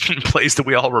plays that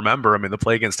we all remember. I mean, the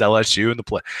play against LSU and the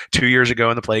play 2 years ago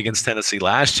and the play against Tennessee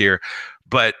last year.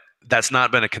 But that's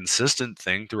not been a consistent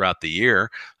thing throughout the year.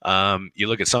 You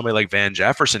look at somebody like Van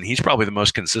Jefferson, he's probably the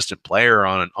most consistent player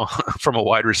from a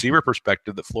wide receiver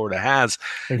perspective that Florida has.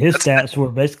 And his stats were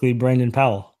basically Brandon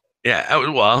Powell. Yeah,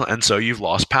 well, and so you've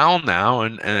lost Powell now,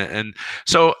 and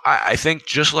so I think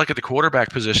just like at the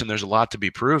quarterback position, there's a lot to be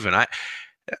proven. I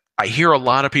hear a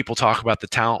lot of people talk about the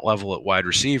talent level at wide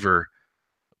receiver,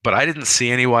 but I didn't see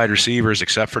any wide receivers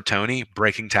except for Toney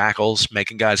breaking tackles,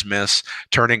 making guys miss,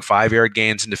 turning 5-yard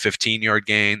gains into 15-yard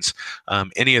gains,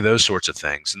 any of those sorts of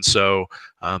things. And so,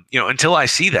 until I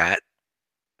see that,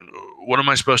 what am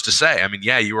I supposed to say? I mean,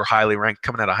 yeah, you were highly ranked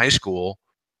coming out of high school.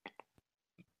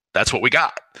 That's what we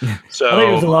got. So I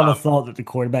think there's a lot of thought that the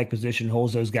quarterback position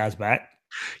holds those guys back.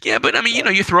 Yeah, but I mean,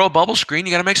 you throw a bubble screen,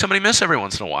 you got to make somebody miss every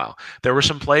once in a while. There were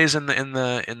some plays in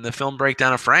the film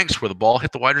breakdown of Franks where the ball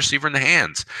hit the wide receiver in the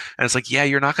hands, and it's like, yeah,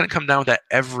 you're not going to come down with that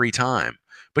every time,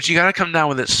 but you got to come down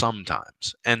with it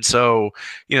sometimes. And so,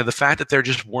 the fact that there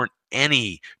just weren't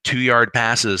any 2-yard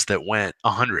passes that went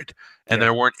 100, and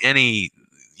there weren't any,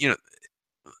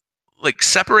 like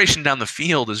separation down the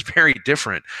field is very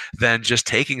different than just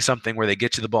taking something where they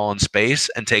get you the ball in space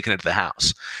and taking it to the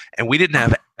house. And we didn't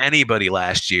have anybody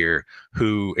last year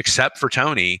who, except for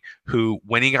Tony, who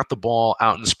when he got the ball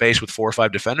out in space with 4 or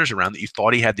 5 defenders around, that you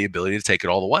thought he had the ability to take it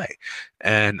all the way.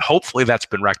 And hopefully that's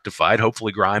been rectified.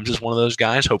 Hopefully Grimes is one of those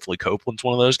guys. Hopefully Copeland's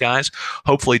one of those guys.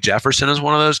 Hopefully Jefferson is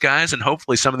one of those guys. And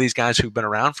hopefully some of these guys who've been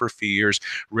around for a few years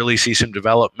really see some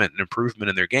development and improvement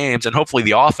in their games. And hopefully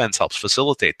the offense helps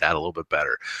facilitate that a little bit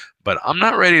better. But I'm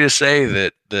not ready to say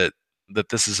that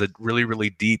this is a really, really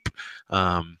deep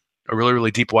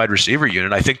wide receiver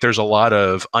unit. I think there's a lot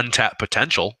of untapped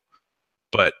potential,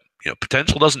 but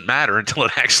potential doesn't matter until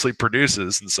it actually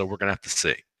produces, and so we're gonna have to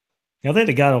see. I think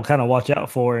the guy will kind of watch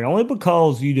out for it, only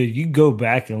because you go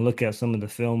back and look at some of the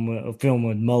film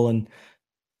with Mullen.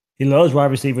 He loves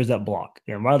wide receivers that block.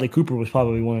 Riley Cooper was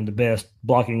probably one of the best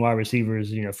blocking wide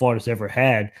receivers Florida's ever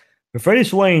had. But Freddie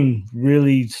Swain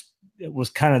really was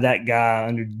kind of that guy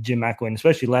under Jim McElwain,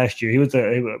 especially last year. He was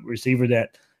a receiver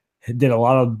that did a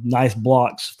lot of nice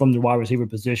blocks from the wide receiver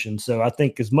position. So I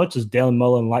think as much as Dalen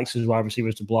Mullen likes his wide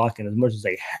receivers to block, and as much as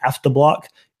they have to block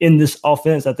in this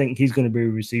offense, I think he's going to be a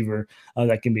receiver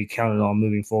that can be counted on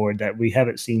moving forward, that we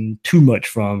haven't seen too much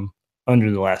from under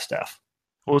the last staff.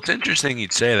 Well, it's interesting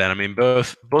you'd say that. I mean,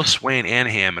 both Swain and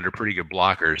Hammond are pretty good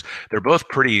blockers. They're both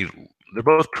pretty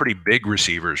big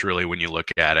receivers, really, when you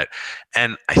look at it.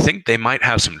 And I think they might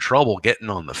have some trouble getting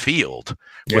on the field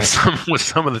with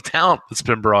some of the talent that's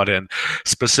been brought in,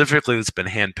 specifically that's been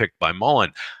handpicked by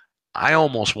Mullen. I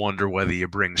almost wonder whether you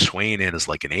bring Swain in as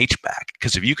like an H-back,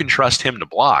 because if you can trust him to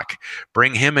block,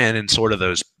 bring him in sort of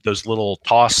those little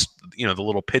toss, the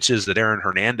little pitches that Aaron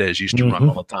Hernandez used to run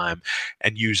all the time,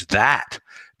 and use that.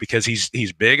 Because he's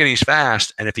big and he's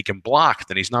fast, and if he can block,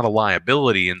 then he's not a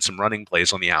liability in some running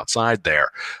plays on the outside there.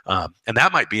 And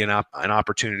that might be an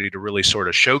opportunity to really sort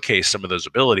of showcase some of those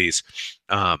abilities,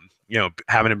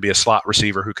 having him be a slot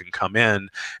receiver who can come in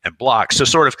and block. So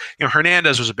sort of,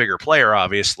 Hernandez was a bigger player,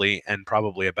 obviously, and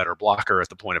probably a better blocker at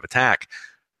the point of attack.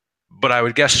 But I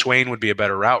would guess Swain would be a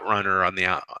better route runner on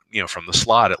the from the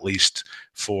slot, at least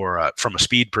from a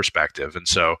speed perspective. And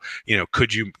so,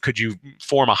 could you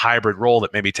form a hybrid role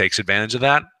that maybe takes advantage of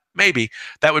that? Maybe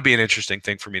that would be an interesting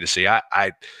thing for me to see.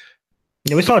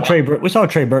 We saw Trey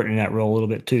Burton in that role a little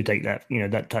bit too. Take that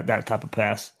that type of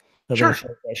pass, that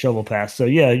shovel pass. So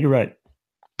yeah, you're right.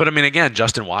 But I mean, again,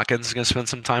 Justin Watkins is going to spend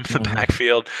some time in the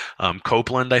backfield.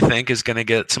 Copeland, I think, is going to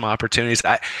get some opportunities.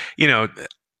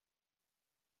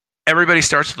 Everybody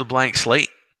starts with a blank slate,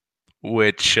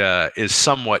 which is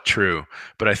somewhat true.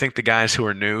 But I think the guys who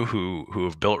are new, who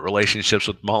have built relationships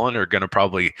with Mullen, are going to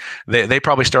probably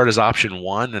start as option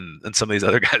 1, and some of these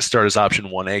other guys start as option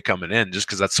 1A coming in, just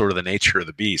because that's sort of the nature of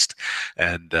the beast.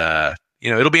 And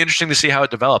it'll be interesting to see how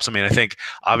it develops. I mean, I think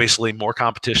obviously more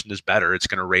competition is better. It's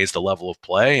going to raise the level of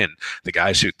play, and the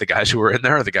guys who are in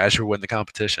there are the guys who win the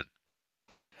competition.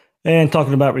 And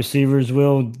talking about receivers,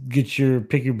 we'll pick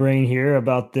your brain here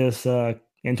about this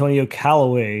Antonio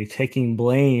Callaway taking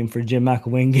blame for Jim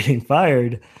McElwain getting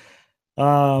fired.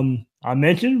 I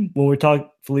mentioned when we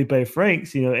talked Felipe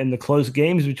Franks, in the close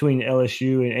games between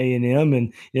LSU and A&M,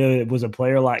 and it was a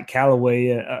player like Callaway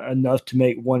enough to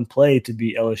make one play to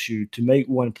beat LSU, to make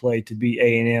one play to beat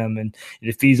A&M, and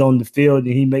if he's on the field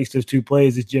and he makes those 2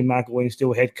 plays, is Jim McElwain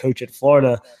still head coach at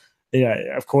Florida? Yeah,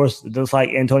 of course, just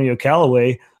like Antonio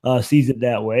Callaway sees it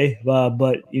that way.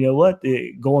 But you know what?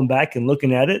 Going back and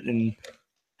looking at it, and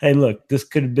hey, look, this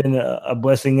could have been a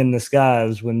blessing in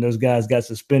disguise when those guys got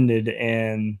suspended,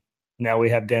 and now we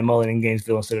have Dan Mullen in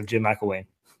Gainesville instead of Jim McElwain.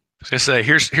 I was going to say,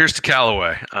 here's to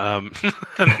Callaway.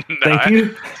 Thank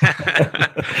you.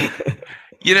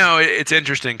 It's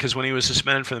interesting because when he was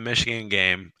suspended for the Michigan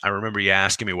game, I remember you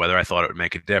asking me whether I thought it would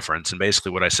make a difference. And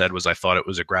basically what I said was I thought it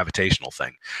was a gravitational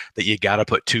thing, that you got to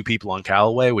put 2 people on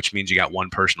Callaway, which means you got 1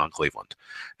 person on Cleveland.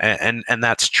 And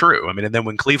that's true. I mean, and then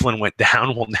when Cleveland went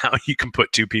down, well, now you can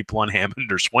put 2 people on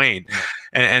Hammond or Swain.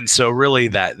 And so really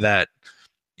that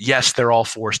yes, they're all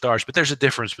 4 stars, but there's a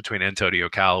difference between Antonio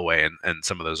Callaway and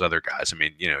some of those other guys. I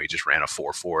mean, he just ran a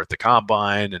 4.4 at the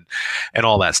combine and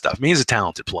all that stuff. I mean, he's a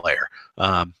talented player.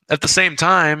 At the same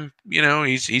time,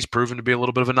 he's proven to be a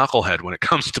little bit of a knucklehead when it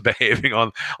comes to behaving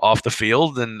off the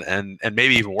field, and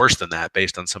maybe even worse than that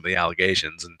based on some of the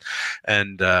allegations.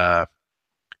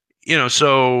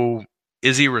 So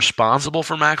is he responsible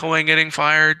for McElwain getting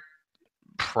fired?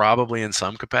 Probably in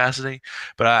some capacity,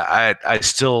 but I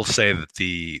still say that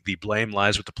the blame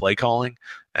lies with the play calling,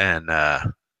 and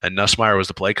and Nussmeier was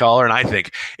the play caller. And I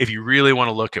think if you really want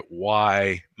to look at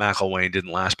why McElwain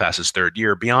didn't last past his third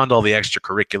year, beyond all the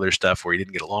extracurricular stuff where he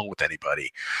didn't get along with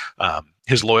anybody,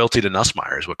 his loyalty to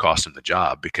Nussmeier is what cost him the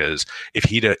job. Because if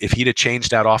he'd have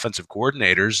changed out offensive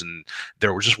coordinators, and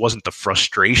there just wasn't the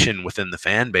frustration within the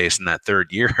fan base in that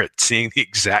third year at seeing the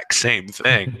exact same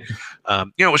thing,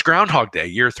 it was Groundhog Day,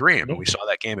 year 3. I mean, we saw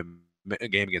that game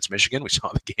against Michigan. We saw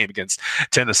the game against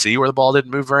Tennessee where the ball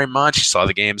didn't move very much. You saw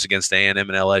the games against A&M and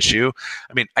LSU.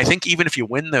 I mean, I think even if you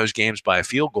win those games by a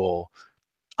field goal,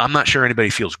 I'm not sure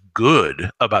anybody feels good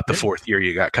about the fourth year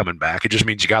you got coming back. It just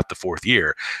means you got the fourth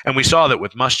year. And we saw that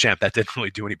with Muschamp, that didn't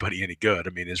really do anybody any good. I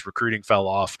mean, his recruiting fell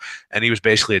off, and he was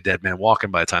basically a dead man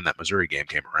walking by the time that Missouri game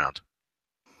came around.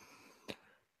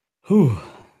 Whew,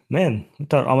 man, we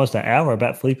talked almost an hour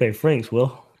about Felipe Franks,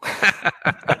 Will.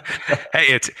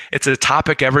 Hey, it's a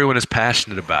topic everyone is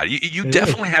passionate about. You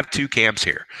definitely have two camps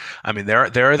here. I mean,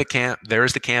 there is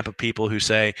the camp of people who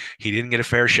say he didn't get a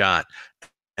fair shot,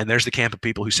 and there's the camp of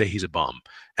people who say he's a bum.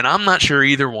 And I'm not sure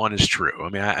either one is true. I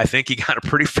mean, I think he got a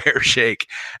pretty fair shake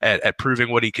at proving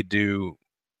what he could do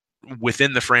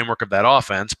within the framework of that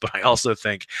offense. But I also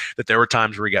think that there were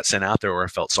times where he got sent out there where I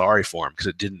felt sorry for him because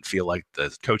it didn't feel like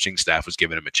the coaching staff was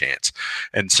giving him a chance.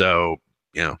 And so,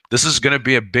 this is going to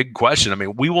be a big question. I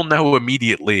mean, we will know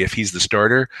immediately if he's the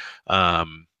starter,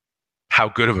 how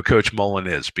good of a coach Mullen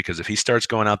is, because if he starts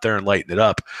going out there and lighting it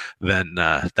up, then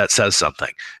that says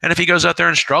something. And if he goes out there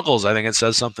and struggles, I think it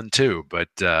says something too. But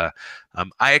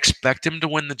I expect him to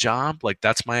win the job. Like,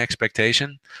 that's my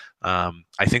expectation.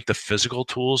 I think the physical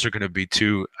tools are going to be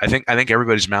too. I think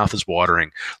everybody's mouth is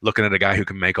watering looking at a guy who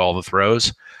can make all the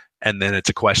throws. And then it's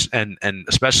a question, and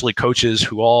especially coaches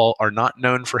who all are not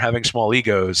known for having small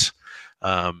egos,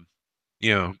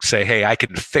 say, hey, I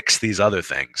can fix these other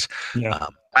things. Yeah.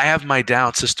 I have my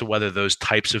doubts as to whether those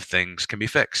types of things can be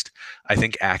fixed. I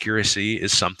think accuracy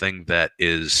is something that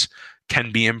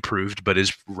can be improved, but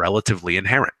is relatively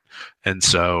inherent. And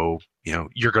so,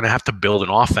 you're going to have to build an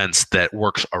offense that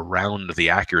works around the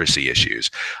accuracy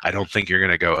issues. I don't think you're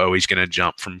going to go, oh, he's going to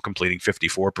jump from completing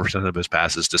 54% of his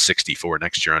passes to 64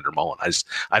 next year under Mullen.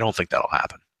 I don't think that'll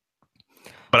happen.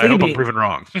 But I hope I'm proven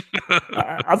wrong.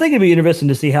 I think it'd be interesting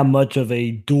to see how much of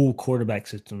a dual quarterback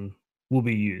system will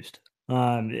be used.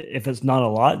 If it's not a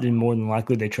lot, then more than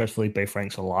likely they trust Felipe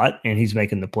Franks a lot, and he's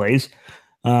making the plays.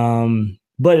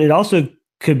 But it also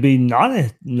could be not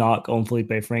a knock on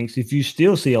Felipe Franks if you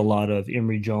still see a lot of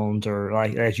Emory Jones or,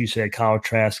 like as you said, Kyle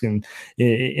Trask in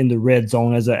the red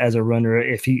zone as a runner,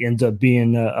 if he ends up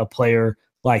being a player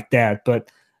like that.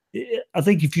 But I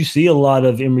think if you see a lot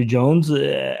of Emory Jones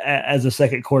as a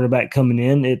second quarterback coming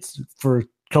in, it's for a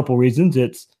couple reasons.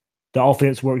 It's the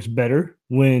offense works better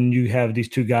when you have these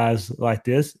two guys like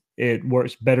this. It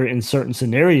works better in certain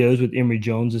scenarios with Emory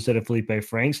Jones instead of Felipe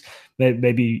Franks,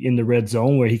 maybe in the red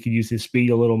zone where he could use his speed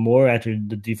a little more after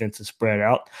the defense is spread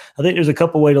out. I think there's a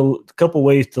couple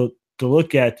ways to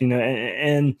look at,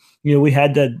 and we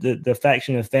had the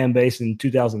faction of fan base in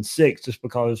 2006 just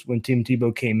because when Tim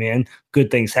Tebow came in, good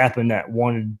things happened that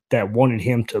wanted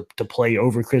him to play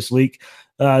over Chris Leak.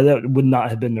 That would not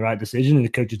have been the right decision, and the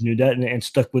coaches knew that and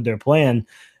stuck with their plan.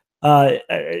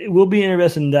 It will be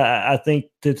interesting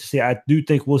to see. I do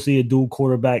think we'll see a dual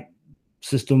quarterback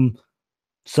system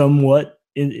somewhat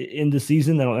in the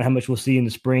season. I don't know how much we'll see in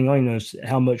the spring. I don't know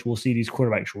how much we'll see these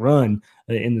quarterbacks run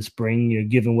in the spring,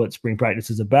 given what spring practice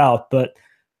is about. But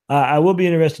I will be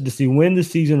interested to see when the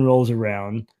season rolls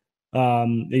around, how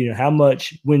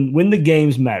much when the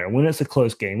games matter, when it's a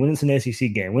close game, when it's an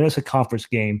SEC game, when it's a conference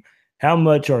game, how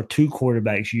much are two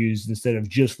quarterbacks used instead of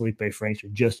just Felipe Franks or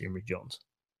just Emory Jones?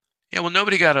 Yeah, well,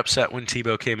 nobody got upset when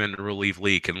Tebow came in to relieve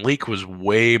Leak, and Leak was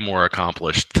way more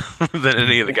accomplished than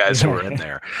any of the guys who were in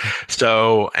there.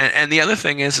 So, and the other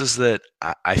thing is that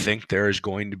I think there is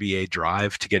going to be a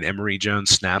drive to get Emory Jones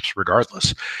snaps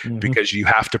regardless, because you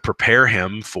have to prepare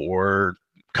him for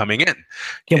coming in.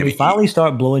 Can we finally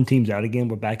start blowing teams out again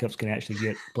where backups can actually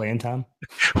get playing time?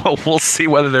 Well, we'll see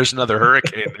whether there's another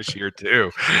hurricane this year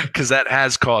too, because that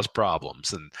has caused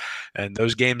problems, and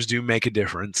those games do make a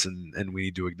difference, and we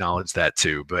need to acknowledge that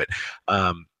too. But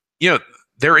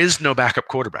there is no backup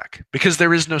quarterback because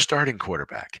there is no starting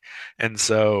quarterback. And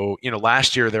so,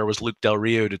 last year there was Luke Del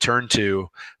Rio to turn to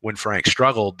when Frank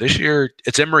struggled. This year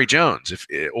it's Emory Jones,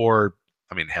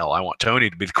 I want Tony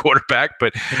to be the quarterback,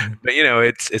 but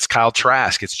it's Kyle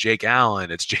Trask, it's Jake Allen,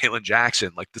 it's Jalen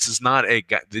Jackson. Like, this is not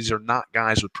these are not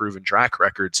guys with proven track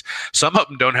records. Some of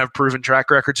them don't have proven track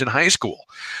records in high school.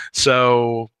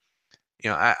 So,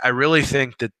 I really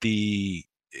think that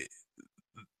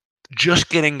just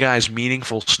getting guys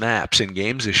meaningful snaps in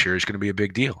games this year is going to be a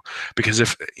big deal, because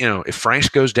if Franks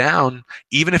goes down,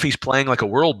 even if he's playing like a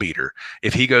world beater,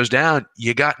 if he goes down,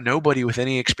 you got nobody with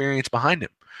any experience behind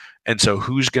him. And so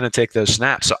who's going to take those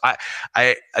snaps? So I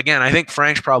think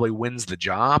Franks probably wins the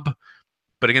job,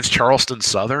 but against Charleston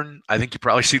Southern, I think you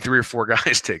probably see 3 or 4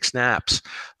 guys take snaps,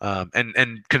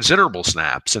 and considerable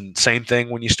snaps. And same thing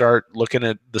when you start looking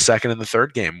at the second and the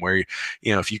third game, where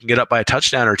if you can get up by a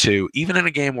touchdown or two, even in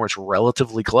a game where it's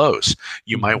relatively close,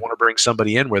 you might want to bring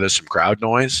somebody in where there's some crowd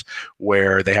noise,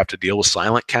 where they have to deal with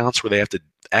silent counts, where they have to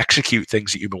execute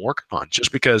things that you've been working on.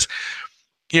 Just because,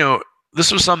 this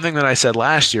was something that I said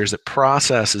last year, is that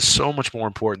process is so much more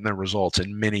important than results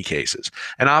in many cases.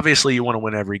 And obviously you want to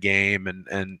win every game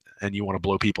and you want to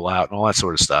blow people out and all that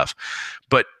sort of stuff.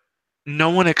 But no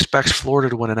one expects Florida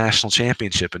to win a national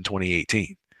championship in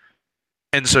 2018.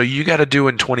 And so you got to do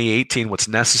in 2018 what's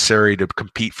necessary to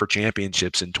compete for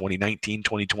championships in 2019,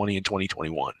 2020, and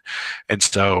 2021. And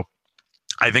so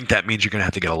I think that means you're going to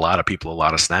have to get a lot of people a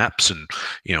lot of snaps, and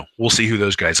we'll see who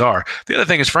those guys are. The other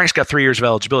thing is Frank's got 3 years of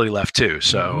eligibility left too,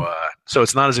 so so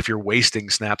it's not as if you're wasting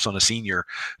snaps on a senior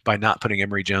by not putting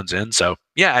Emory Jones in. So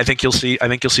yeah, I think you'll see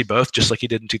both, just like you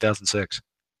did in 2006.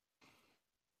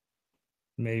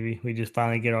 Maybe we just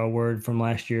finally get our word from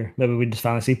last year. Maybe we just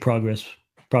finally see progress.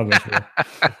 Will.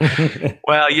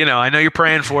 Well, I know you're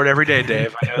praying for it every day,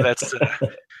 Dave. I know that's.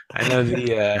 I know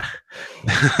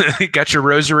you got your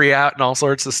rosary out and all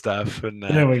sorts of stuff, and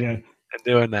there we go, and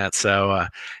doing that. So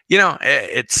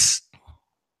it's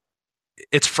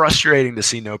frustrating to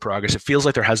see no progress. It feels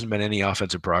like there hasn't been any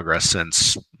offensive progress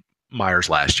since Myers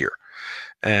last year,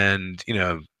 and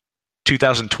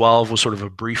 2012 was sort of a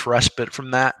brief respite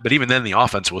from that. But even then, the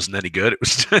offense wasn't any good. It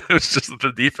was just that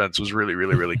the defense was really,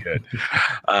 really, really good.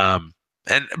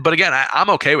 But again,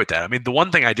 I'm okay with that. I mean, the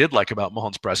one thing I did like about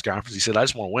Mullen's press conference, he said, "I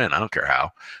just want to win. I don't care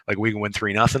how. Like, we can win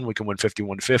 3-0. We can win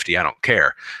 51-50. I don't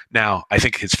care." Now, I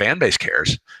think his fan base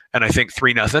cares, and I think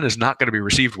 3-0 is not going to be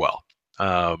received well,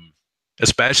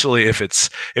 especially if it's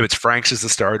Franks as the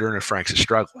starter and if Franks is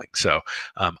struggling. So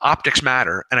optics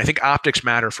matter, and I think optics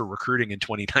matter for recruiting in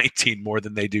 2019 more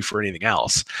than they do for anything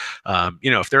else.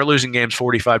 If they're losing games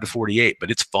 45-48, but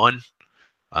it's fun.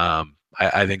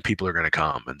 I think people are going to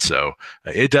come. And so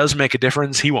it does make a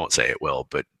difference. He won't say it will,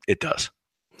 but it does.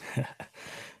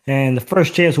 And the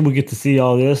first chance we get to see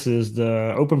all this is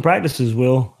the open practices,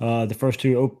 Will.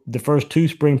 The first two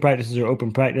spring practices are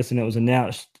open practice, and it was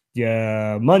announced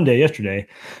yesterday.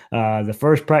 The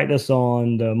first practice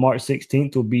on the March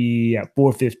 16th will be at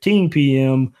 4:15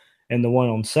 p.m., and the one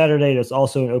on Saturday that's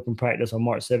also an open practice on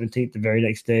March 17th, the very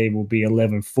next day, will be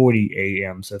 11:40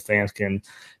 a.m. So fans can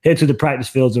head to the practice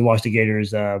fields and watch the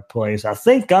Gators play. So I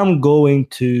think I'm going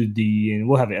to and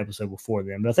we'll have an episode before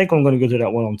then, but I think I'm going to go to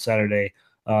that one on Saturday,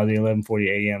 the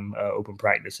 11:40 a.m. Open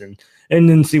practice, and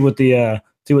then see what the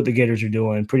Gators are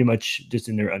doing, pretty much just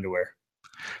in their underwear.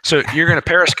 So you're going to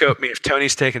Periscope me if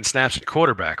Tony's taking snaps at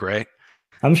quarterback, right?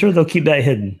 I'm sure they'll keep that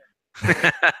hidden.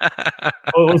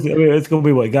 It's going to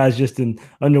be what, guys just in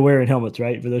underwear and helmets,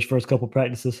 right, for those first couple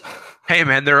practices? Hey,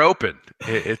 man, they're open.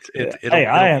 I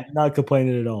am not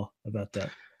complaining at all about that.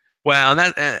 Well, and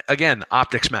that again,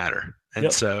 optics matter. And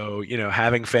Yep. so,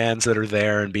 having fans that are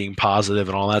there and being positive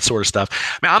and all that sort of stuff.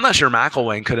 I mean, I'm not sure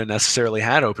McElwain could have necessarily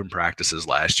had open practices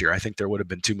last year. I think there would have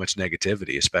been too much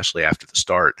negativity, especially after the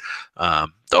start.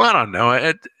 Though I don't know.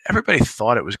 Everybody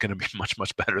thought it was going to be much,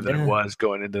 much better than it was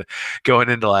going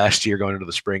into last year, going into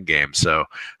the spring game. So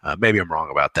maybe I'm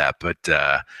wrong about that.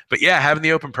 But yeah, having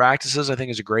the open practices, I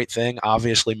think, is a great thing.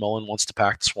 Obviously, Mullen wants to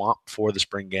pack the swamp for the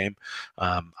spring game.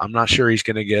 I'm not sure he's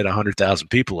going to get 100,000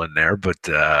 people in there, but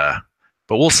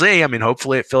we'll see. I mean,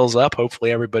 hopefully it fills up.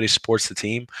 Hopefully everybody supports the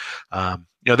team.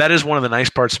 That is one of the nice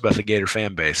parts about the Gator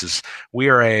fan base is we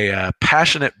are a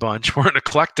passionate bunch. We're an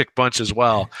eclectic bunch as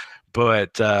well,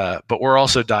 but we're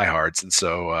also diehards. And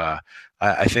so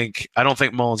I don't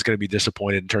think Mullen's going to be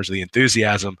disappointed in terms of the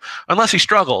enthusiasm, unless he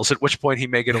struggles, at which point he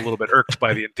may get a little bit irked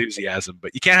by the enthusiasm.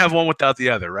 But you can't have one without the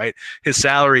other, right? His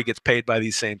salary gets paid by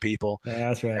these same people. Yeah,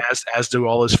 that's right. As do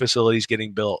all his facilities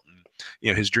getting built.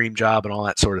 His dream job and all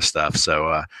that sort of stuff.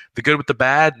 So the good with the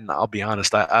bad, and I'll be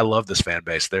honest, I love this fan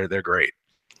base. They're great.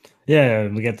 Yeah,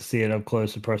 we got to see it up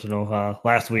close and personal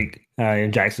last week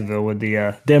in Jacksonville with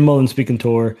the Dan Mullen speaking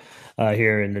tour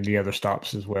here and the other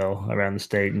stops as well around the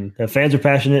state. And the fans are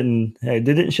passionate, and they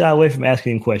didn't shy away from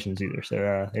asking him questions either.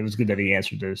 So it was good that he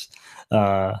answered those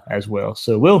as well.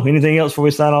 So, Will, anything else before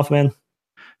we sign off, man?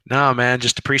 No, man,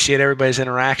 just appreciate everybody's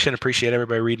interaction, appreciate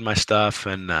everybody reading my stuff,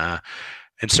 and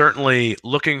certainly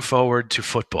looking forward to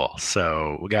football.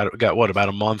 So we got what, about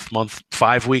a month,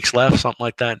 5 weeks left, something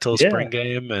like that, until the spring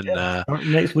game. And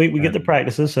next week we get the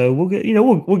practices, so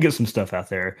we'll get some stuff out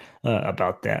there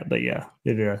about that. But yeah,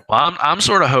 well, I'm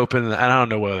sort of hoping, and I don't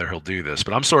know whether he'll do this,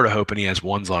 but I'm sort of hoping he has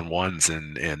 1-on-1s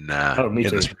in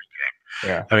the spring game.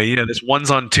 Yeah, I mean, this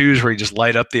 1s-on-2s where he just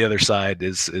light up the other side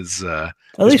is at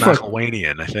least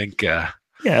McElwainian, I think.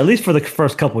 At least for the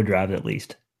first couple of drives, at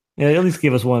least. Yeah, at least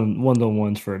give us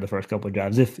one-on-ones for the first couple of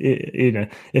drives. If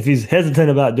he's hesitant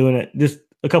about doing it, just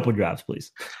a couple of drives,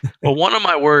 please. Well, one of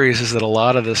my worries is that a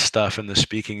lot of this stuff in the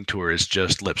speaking tour is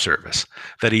just lip service,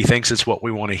 that he thinks it's what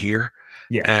we want to hear.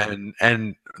 Yeah.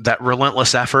 And that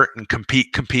relentless effort and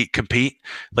compete.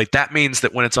 Like, that means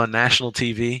that when it's on national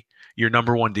TV, your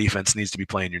number one defense needs to be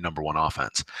playing your number one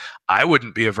offense. I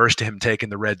wouldn't be averse to him taking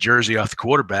the red jersey off the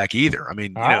quarterback either. I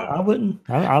mean, I wouldn't.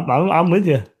 I'm with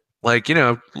you. Like,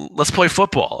 let's play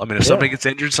football. I mean, if somebody gets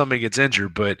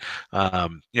injured. But,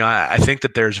 I think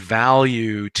that there's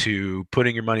value to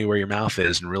putting your money where your mouth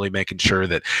is and really making sure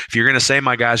that if you're going to say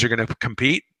my guys are going to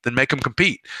compete, then make them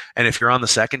compete. And if you're on the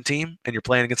second team and you're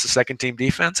playing against the second team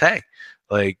defense, hey,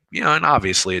 and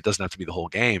obviously it doesn't have to be the whole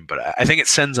game, but I think it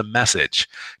sends a message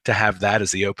to have that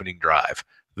as the opening drive,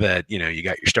 that, you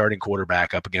got your starting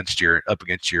quarterback up against your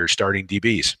starting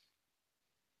DBs.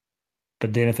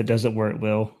 But then if it doesn't work,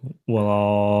 we'll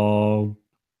all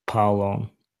pile on.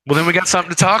 Well, then we got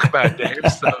something to talk about, Dave.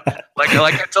 So, like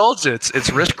I told you, it's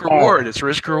risk reward. It's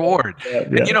risk reward. Yeah.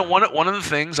 And one of the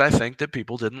things I think that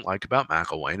people didn't like about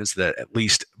McElwain is that, at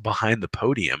least behind the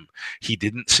podium, he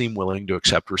didn't seem willing to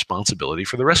accept responsibility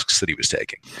for the risks that he was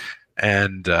taking.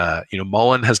 And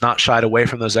Mullen has not shied away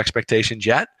from those expectations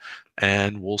yet,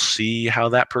 and we'll see how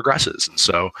that progresses. And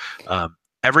so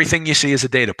everything you see is a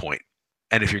data point.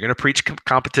 And if you're going to preach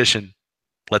competition,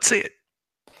 let's see it.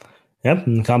 Yep,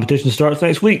 and the competition starts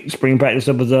next week. Spring practice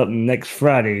opens up next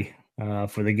Friday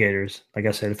for the Gators. Like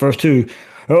I said, the first two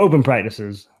are open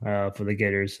practices for the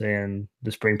Gators and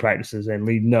the spring practices, and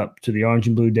leading up to the Orange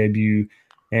and Blue debut.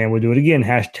 And we'll do it again,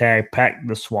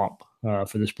 #PackTheSwamp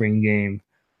for the spring game.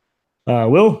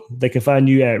 Will, they can find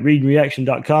you at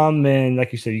readreaction.com. And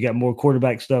like you said, you got more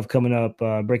quarterback stuff coming up,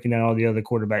 breaking down all the other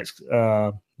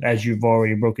quarterbacks, as you've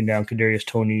already broken down Kadarius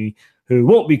Toney, who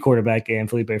won't be quarterback, and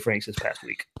Felipe Franks this past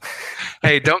week.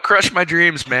 Hey, don't crush my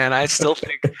dreams, man. I still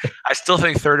think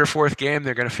third or fourth game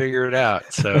they're going to figure it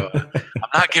out. So I'm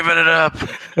not giving it up.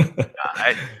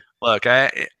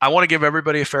 I want to give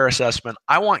everybody a fair assessment.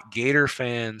 I want Gator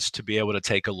fans to be able to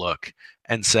take a look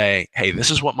and say, hey, this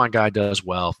is what my guy does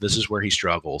well. This is where he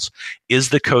struggles. Is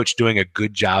the coach doing a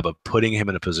good job of putting him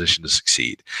in a position to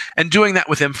succeed? And doing that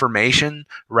with information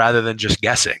rather than just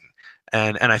guessing.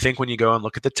 And I think when you go and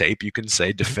look at the tape, you can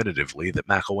say definitively that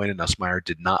McElwain and Nussmeier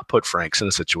did not put Franks in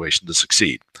a situation to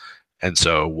succeed. And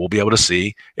so we'll be able to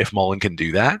see if Mullen can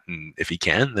do that. And if he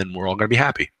can, then we're all going to be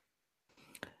happy.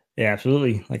 Yeah,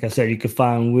 absolutely. Like I said, you can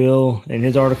find Will and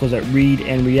his articles at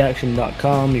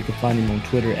readandreaction.com. You can find him on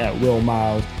Twitter at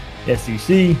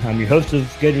WillMilesSEC. I'm your host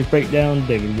of Gators Breakdown,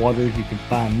 David Waters. You can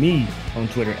find me on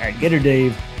Twitter at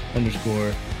GatorDave_SEC.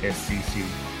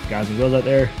 Guys and girls out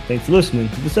there, thanks for listening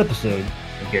to this episode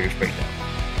of Gators Breakdown.